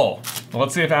hard to pull. Well,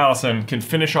 let's see if Allison can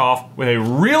finish off with a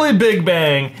really big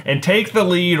bang and take the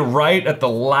lead right at the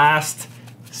last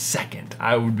second.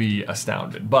 I would be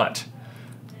astounded, but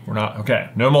we're not. Okay,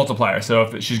 no multiplier. So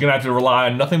if she's gonna have to rely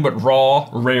on nothing but raw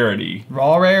rarity.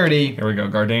 Raw rarity. Here we go,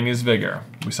 Gardenia's Vigor.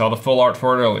 We saw the full art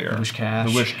for it earlier. Wish Cache.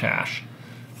 The Wish Cache.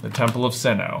 The Temple of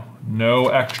Sinnoh. No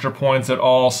extra points at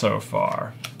all so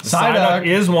far. The Psyduck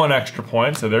is 1 extra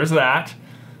point, so there's that.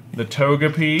 The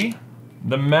Togepi.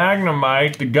 The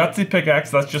Magnemite, the Gutsy Pickaxe,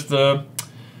 that's just a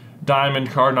diamond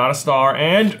card, not a star,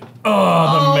 and the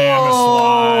Mammoth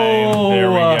Slime. There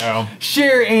we go.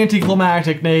 Sheer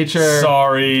anticlimactic nature.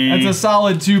 Sorry. That's a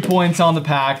solid 2 points on the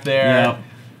pack there. Yep.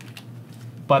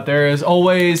 But there's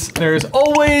always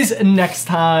next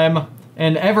time,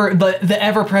 and the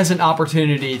ever-present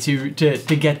opportunity to get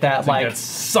that get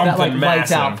something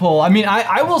lights out massive. pull. I mean,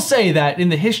 I will say that in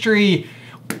the history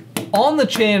on the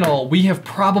channel, we have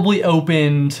probably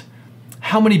opened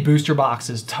how many booster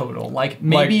boxes total? Like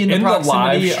maybe in the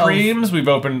proximity live streams, we've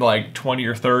opened like 20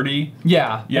 or 30.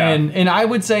 Yeah. And I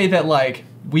would say that like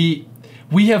we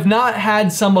have not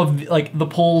had some of like the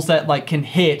pulls that like can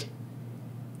hit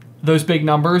those big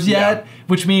numbers yet,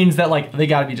 which means that like they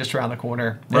got to be just around the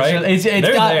corner. Right?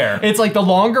 It's like the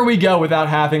longer we go without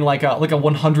having like a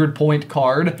 100-point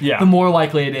card, the more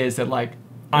likely it is that like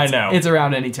it's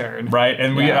around any turn. Right,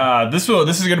 and this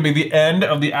is going to be the end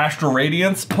of the Astral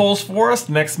Radiance pulls for us.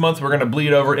 Next month we're going to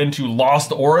bleed over into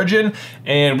Lost Origin,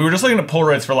 and we were just looking at pull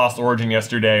rates for Lost Origin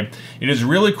yesterday. It is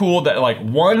really cool that like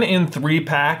 1 in 3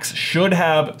 packs should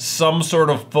have some sort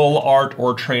of full art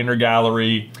or trainer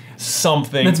gallery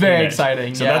something. That's very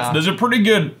exciting. So those are pretty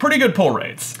good pull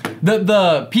rates.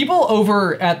 The people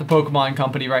over at the Pokemon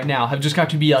Company right now have just got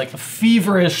to be like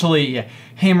feverishly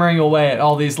hammering away at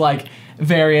all these like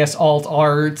various alt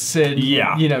arts and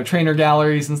you know, trainer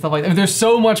galleries and stuff like that. There's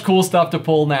so much cool stuff to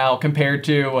pull now compared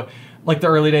to like the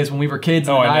early days when we were kids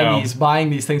in the 90s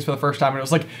buying these things for the first time, and it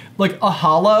was like a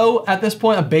holo at this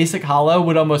point, a basic holo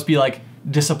would almost be like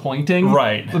disappointing.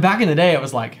 Right. But back in the day it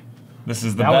was like, this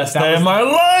is the best day of my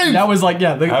life! That was like, I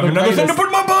have another thing to put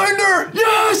in my binder!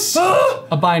 Yes!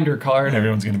 A binder card.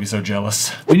 Everyone's gonna be so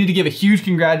jealous. We need to give a huge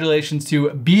congratulations to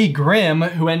B Grim,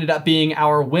 who ended up being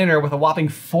our winner with a whopping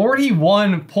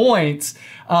 41 points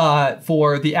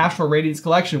for the Astral Radiance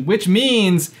collection, which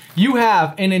means you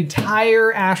have an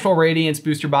entire Astral Radiance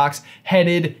booster box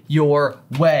headed your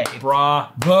way.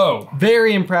 Bravo.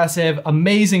 Very impressive,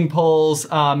 amazing pulls.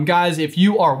 Guys, if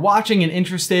you are watching and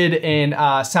interested in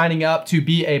signing up to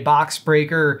be a box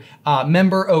breaker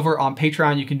member over on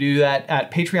Patreon, you can do that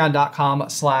at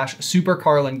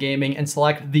patreon.com/supercarlingaming and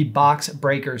select the box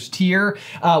breakers tier.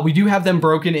 We do have them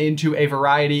broken into a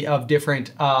variety of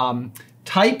different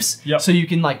types, so you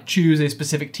can like choose a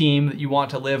specific team that you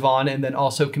want to live on and then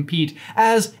also compete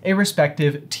as a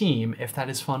respective team if that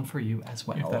is fun for you as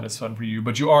well. If that is fun for you,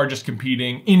 but you are just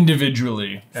competing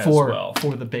individually as well.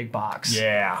 For the big box.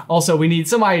 Yeah. Also, we need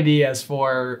some ideas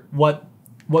for what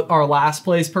what our last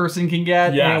place person can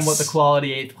get Yes. and what the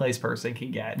quality 8th place person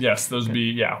can get. Yes, those would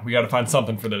be, yeah, we got to find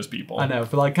something for those people. I know,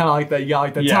 for like kind of like that, you got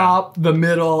like the Yeah. top, the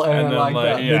middle, and, then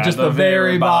like just the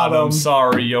very bottom.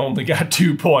 Sorry, you only got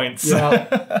 2 points.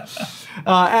 Yeah.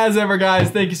 As ever, guys,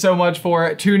 thank you so much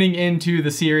for tuning into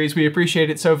the series. We appreciate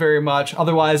it so very much.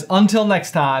 Otherwise, until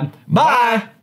next time, bye!